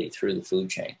traceability through the food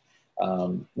chain,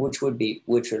 which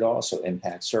would also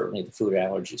impact certainly the food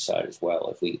allergy side as well,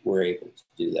 if we were able to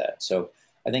do that. So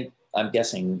I think, I'm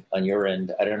guessing on your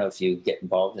end, I don't know if you get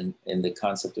involved in the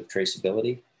concept of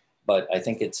traceability, but I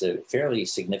think it's a fairly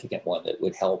significant one that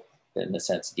would help, in a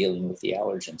sense, dealing with the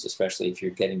allergens, especially if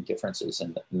you're getting differences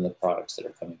in the products that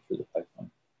are coming through the pipeline.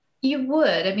 You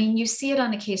would. I mean, you see it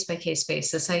on a case-by-case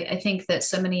basis. I think that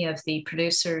so many of the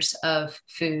producers of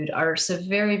food are so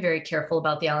very, very careful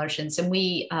about the allergens. And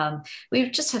we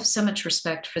just have so much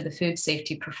respect for the food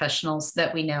safety professionals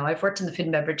that we know. I've worked in the food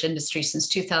and beverage industry since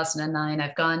 2009.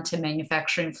 I've gone to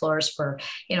manufacturing floors for,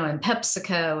 in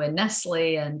PepsiCo and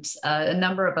Nestle and a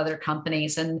number of other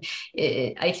companies. And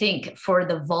I think for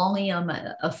the volume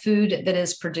of food that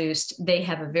is produced, they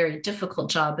have a very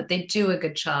difficult job, but they do a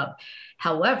good job.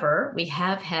 However, we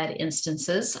have had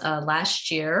instances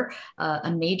last year, a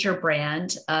major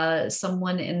brand,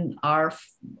 someone in our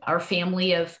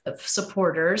family of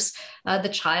supporters, the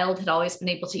child had always been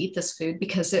able to eat this food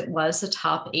because it was a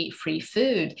top 8 free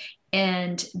food.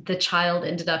 And the child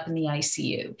ended up in the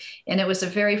ICU. And it was a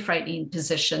very frightening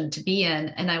position to be in.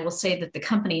 And I will say that the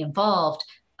company involved,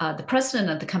 the president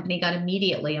of the company, got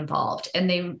immediately involved, and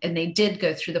they did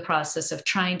go through the process of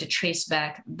trying to trace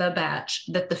back the batch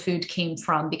that the food came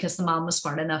from, because the mom was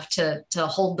smart enough to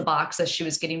hold the box as she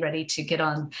was getting ready to get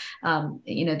on,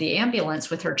 the ambulance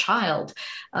with her child.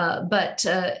 But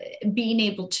being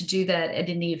able to do that at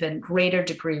an even greater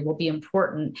degree will be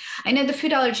important. I know the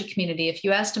food allergy community, if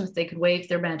you asked them if they could wave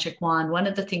their magic wand, one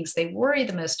of the things they worry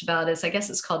the most about is, I guess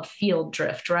it's called field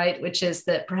drift, right? Which is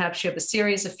that perhaps you have a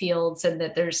series of fields and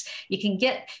that there's you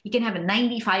can have a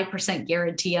 95%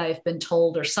 guarantee, I've been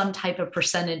told, or some type of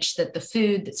percentage that the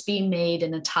food that's being made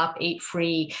in a top 8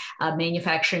 free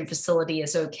manufacturing facility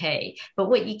is okay. But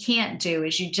what you can't do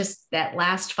is that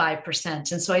last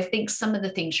 5%. And so I think some of the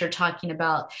things you're talking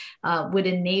about would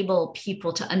enable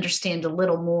people to understand a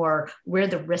little more where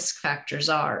the risk factors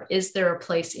are. Is there a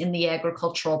place in the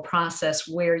agricultural process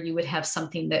where you would have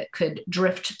something that could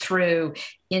drift through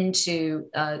into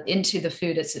the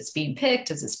food as it's being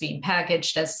picked, as it's being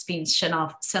packaged, as it's being sent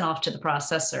off to the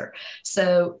processor?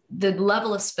 So the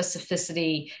level of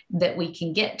specificity that we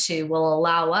can get to will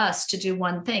allow us to do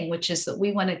one thing, which is that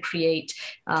we want to create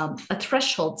a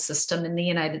threshold system in the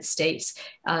United States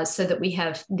so that we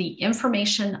have the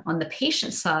information on the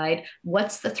patient side.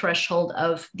 What's the threshold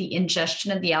of the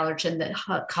ingestion of the allergen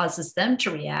that causes them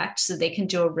to react, so they can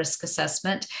do a risk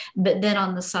assessment? But then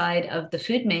on the side of the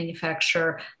food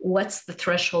manufacturer, what's the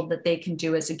threshold that they can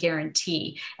do as a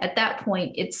guarantee? At that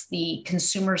point, it's the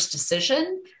consumer's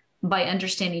decision by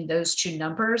understanding those two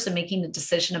numbers and making the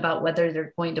decision about whether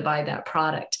they're going to buy that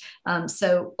product.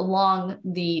 So along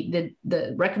the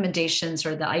recommendations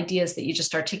or the ideas that you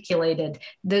just articulated,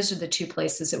 those are the two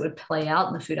places it would play out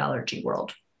in the food allergy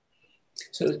world.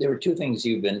 So there were two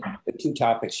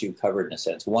topics you covered in a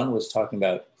sense. One was talking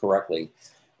about correctly,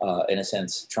 in a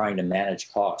sense, trying to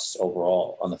manage costs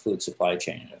overall on the food supply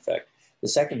chain, in effect. The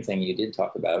second thing you did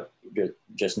talk about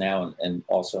just now, and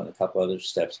also in a couple other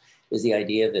steps, is the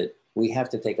idea that we have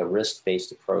to take a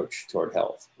risk-based approach toward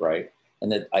health, right?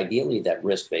 And that ideally that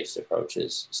risk-based approach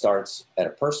starts at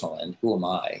a personal end. Who am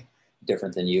I?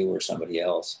 Different than you or somebody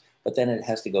else. But then it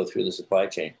has to go through the supply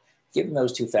chain. Given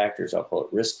those two factors, I'll call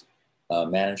it risk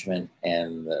management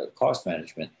and cost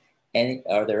management,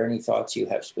 are there any thoughts you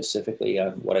have specifically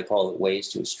on what I call ways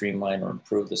to streamline or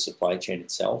improve the supply chain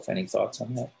itself? Any thoughts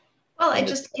on that? Well, I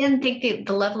just again think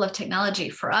the level of technology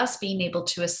for us being able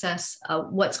to assess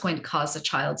what's going to cause a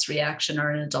child's reaction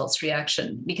or an adult's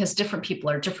reaction, because different people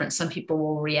are different. Some people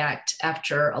will react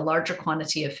after a larger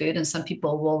quantity of food, and some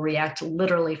people will react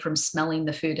literally from smelling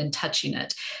the food and touching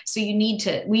it. So we need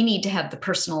to have the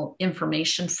personal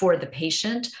information for the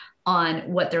patient on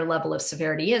what their level of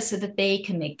severity is, so that they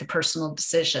can make the personal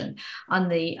decision. On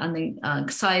the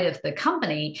side of the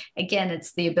company, again,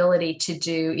 it's the ability to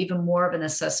do even more of an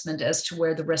assessment as to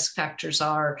where the risk factors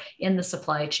are in the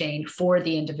supply chain for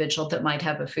the individual that might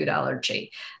have a food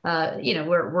allergy.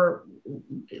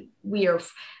 We are,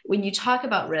 when you talk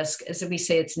about risk, as we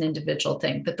say, it's an individual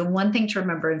thing. But the one thing to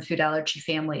remember in food allergy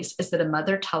families is that a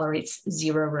mother tolerates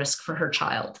zero risk for her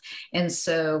child. And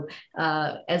so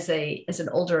as an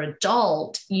older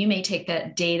adult, you may take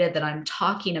that data that I'm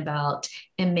talking about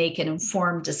and make an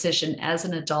informed decision as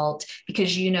an adult,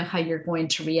 because you know how you're going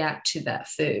to react to that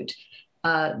food.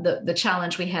 The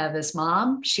challenge we have as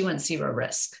mom, she wants zero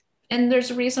risk. And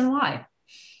there's a reason why.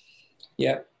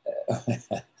 Yeah.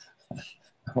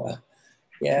 Well,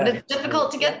 yeah. But it's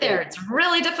difficult to get there. It's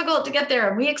really difficult to get there.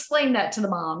 And we explain that to the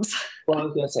moms. Well, I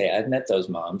was going to say, I've met those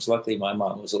moms. Luckily, my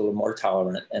mom was a little more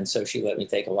tolerant. And so she let me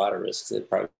take a lot of risks that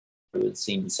probably would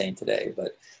seem insane today.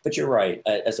 But you're right.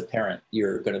 As a parent,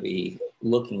 you're going to be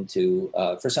looking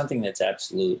for something that's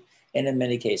absolute. And in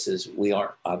many cases, we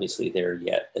aren't obviously there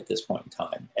yet at this point in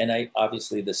time. And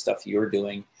obviously, the stuff you're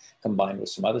doing combined with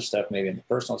some other stuff, maybe on the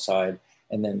personal side,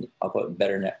 and then I'll put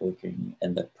better networking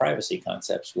and the privacy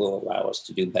concepts will allow us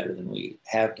to do better than we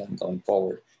have done going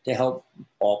forward to help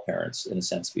all parents, in a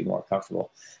sense, be more comfortable.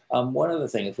 One other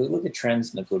thing, if we look at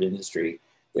trends in the food industry,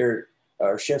 there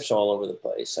are shifts all over the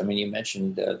place. I mean, you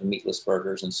mentioned the meatless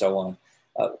burgers and so on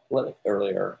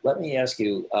earlier. Let me ask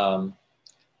you,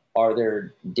 are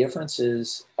there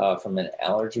differences from an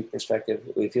allergy perspective?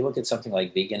 If you look at something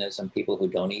like veganism, people who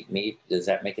don't eat meat, does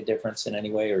that make a difference in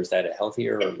any way, or is that a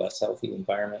healthier or less healthy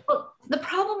environment? Well, the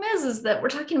problem is that we're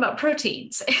talking about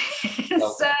proteins. Okay.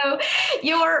 So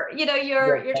you're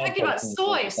talking about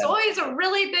soy. Soy is a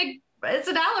really big. It's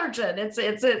an allergen.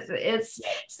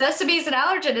 Sesame is an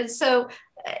allergen, and so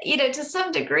to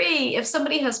some degree, if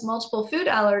somebody has multiple food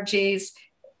allergies,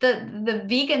 the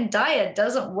vegan diet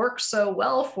doesn't work so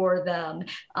well for them.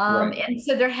 Right. And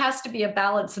so there has to be a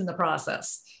balance in the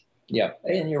process. Yeah,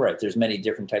 and you're right. There's many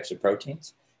different types of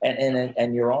proteins.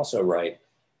 And you're also right.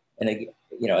 And I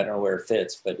don't know where it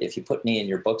fits, but if you put me in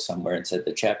your book somewhere and said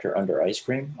the chapter under ice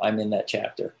cream, I'm in that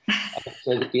chapter.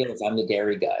 So the deal is I'm the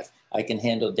dairy guy. I can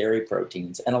handle dairy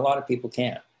proteins, and a lot of people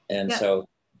can't. And so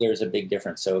there's a big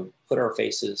difference. So put our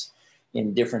faces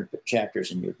in different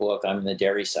chapters in your book. I'm in the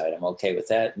dairy side. I'm okay with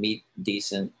that. Meat,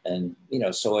 decent. And,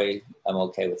 soy, I'm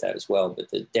okay with that as well.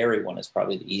 But the dairy one is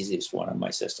probably the easiest one on my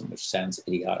system, which sounds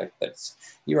idiotic, but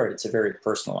you're right. It's a very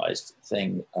personalized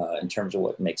thing in terms of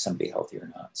what makes somebody healthy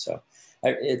or not. So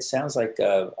it sounds like,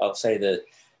 I'll say the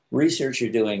research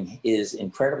you're doing is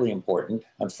incredibly important.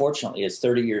 Unfortunately, it's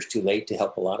 30 years too late to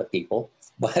help a lot of people,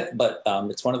 but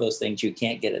it's one of those things you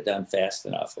can't get it done fast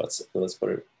enough. Let's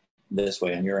put it this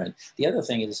way on your end. The other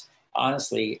thing is,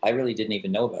 honestly, I really didn't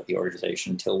even know about the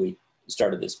organization until we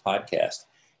started this podcast.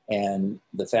 And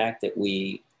the fact that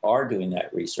we are doing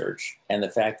that research and the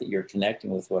fact that you're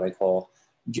connecting with what I call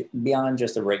beyond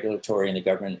just the regulatory and the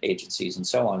government agencies and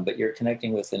so on, but you're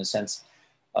connecting with, in a sense,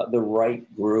 the right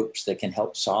groups that can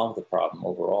help solve the problem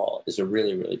overall is a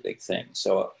really, really big thing.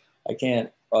 So I can't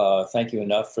thank you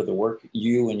enough for the work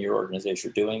you and your organization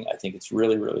are doing. I think it's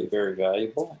really, really very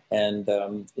valuable. And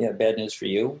bad news for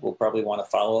you. We'll probably want to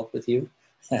follow up with you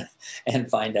and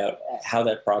find out how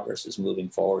that progress is moving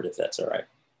forward, if that's all right.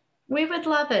 We would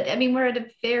love it. I mean, we're at a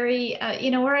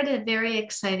very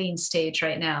exciting stage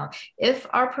right now. If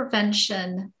our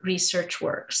prevention research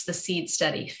works, the seed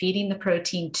study, feeding the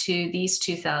protein to these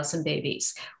 2,000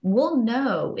 babies, we'll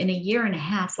know in a year and a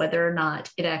half whether or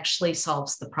not it actually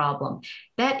solves the problem.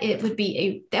 That it would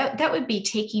be that would be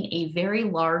taking a very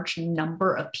large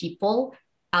number of people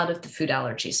out of the food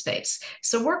allergy space.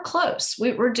 So we're close.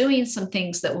 We're doing some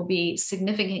things that will be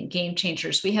significant game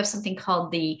changers. We have something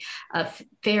called the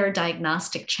Fair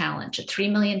Diagnostic Challenge, a $3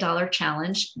 million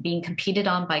challenge being competed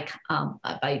on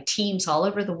by teams all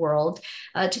over the world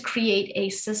to create a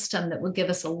system that will give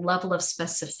us a level of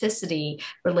specificity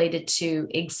related to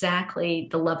exactly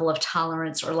the level of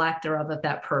tolerance or lack thereof of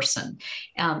that person,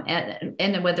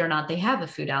 and whether or not they have a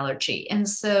food allergy. And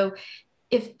so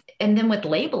and then with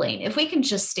labeling, if we can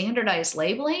just standardize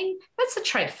labeling, that's a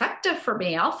trifecta for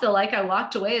me. I'll feel like I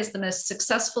walked away as the most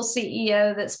successful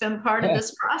CEO that's been part of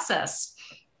this process.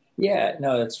 Yeah,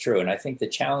 no, that's true. And I think the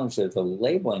challenge of the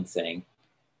labeling thing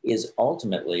is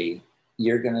ultimately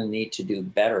you're going to need to do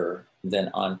better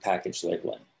than on-package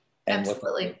labeling. And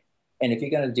Absolutely. And if you're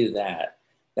going to do that,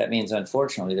 that means,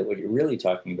 unfortunately, that what you're really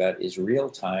talking about is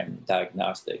real-time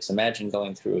diagnostics. Imagine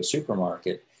going through a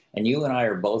supermarket and you and I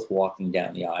are both walking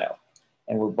down the aisle,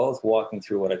 and we're both walking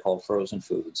through what I call frozen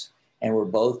foods, and we're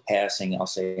both passing, I'll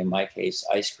say in my case,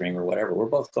 ice cream or whatever. We're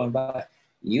both going by.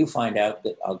 You find out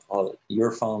that, I'll call it,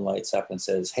 your phone lights up and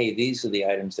says, hey, these are the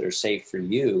items that are safe for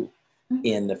you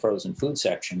in the frozen food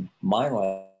section. Mine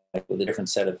light with a different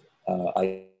set of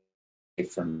items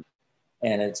from,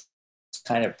 and it's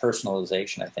kind of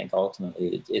personalization, I think,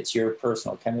 ultimately. It's your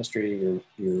personal chemistry,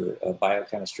 your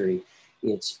biochemistry,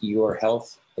 it's your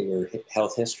health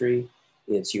history,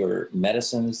 it's your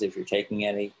medicines if you're taking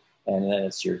any, and then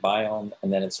it's your biome,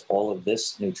 and then it's all of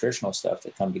this nutritional stuff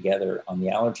that come together on the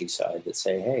allergy side that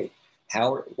say, hey,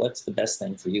 what's the best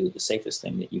thing for you, the safest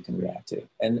thing that you can react to?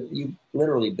 And you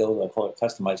literally build a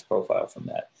customized profile from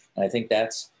that. And I think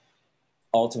that's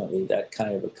ultimately that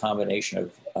kind of a combination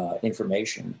of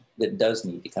information that does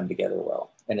need to come together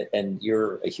well. And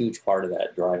you're a huge part of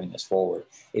that driving this forward.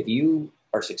 If you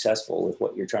are successful with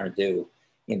what you're trying to do,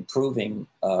 improving,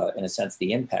 in a sense,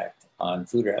 the impact on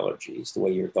food allergies, the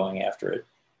way you're going after it,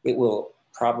 it will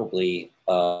probably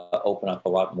open up a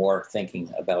lot more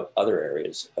thinking about other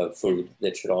areas of food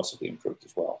that should also be improved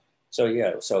as well. So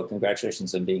yeah, so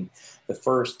congratulations on being the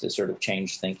first to sort of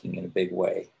change thinking in a big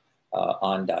way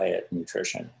on diet and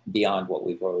nutrition beyond what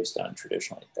we've always done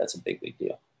traditionally. That's a big, big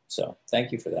deal. So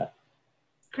thank you for that.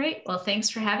 Great. Well, thanks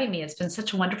for having me. It's been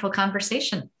such a wonderful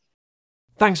conversation.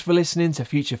 Thanks for listening to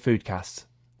Future Foodcast.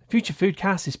 Future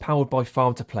Foodcast is powered by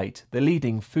Farm to Plate, the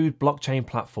leading food blockchain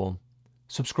platform.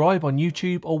 Subscribe on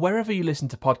YouTube or wherever you listen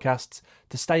to podcasts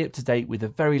to stay up to date with the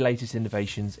very latest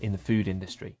innovations in the food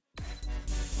industry.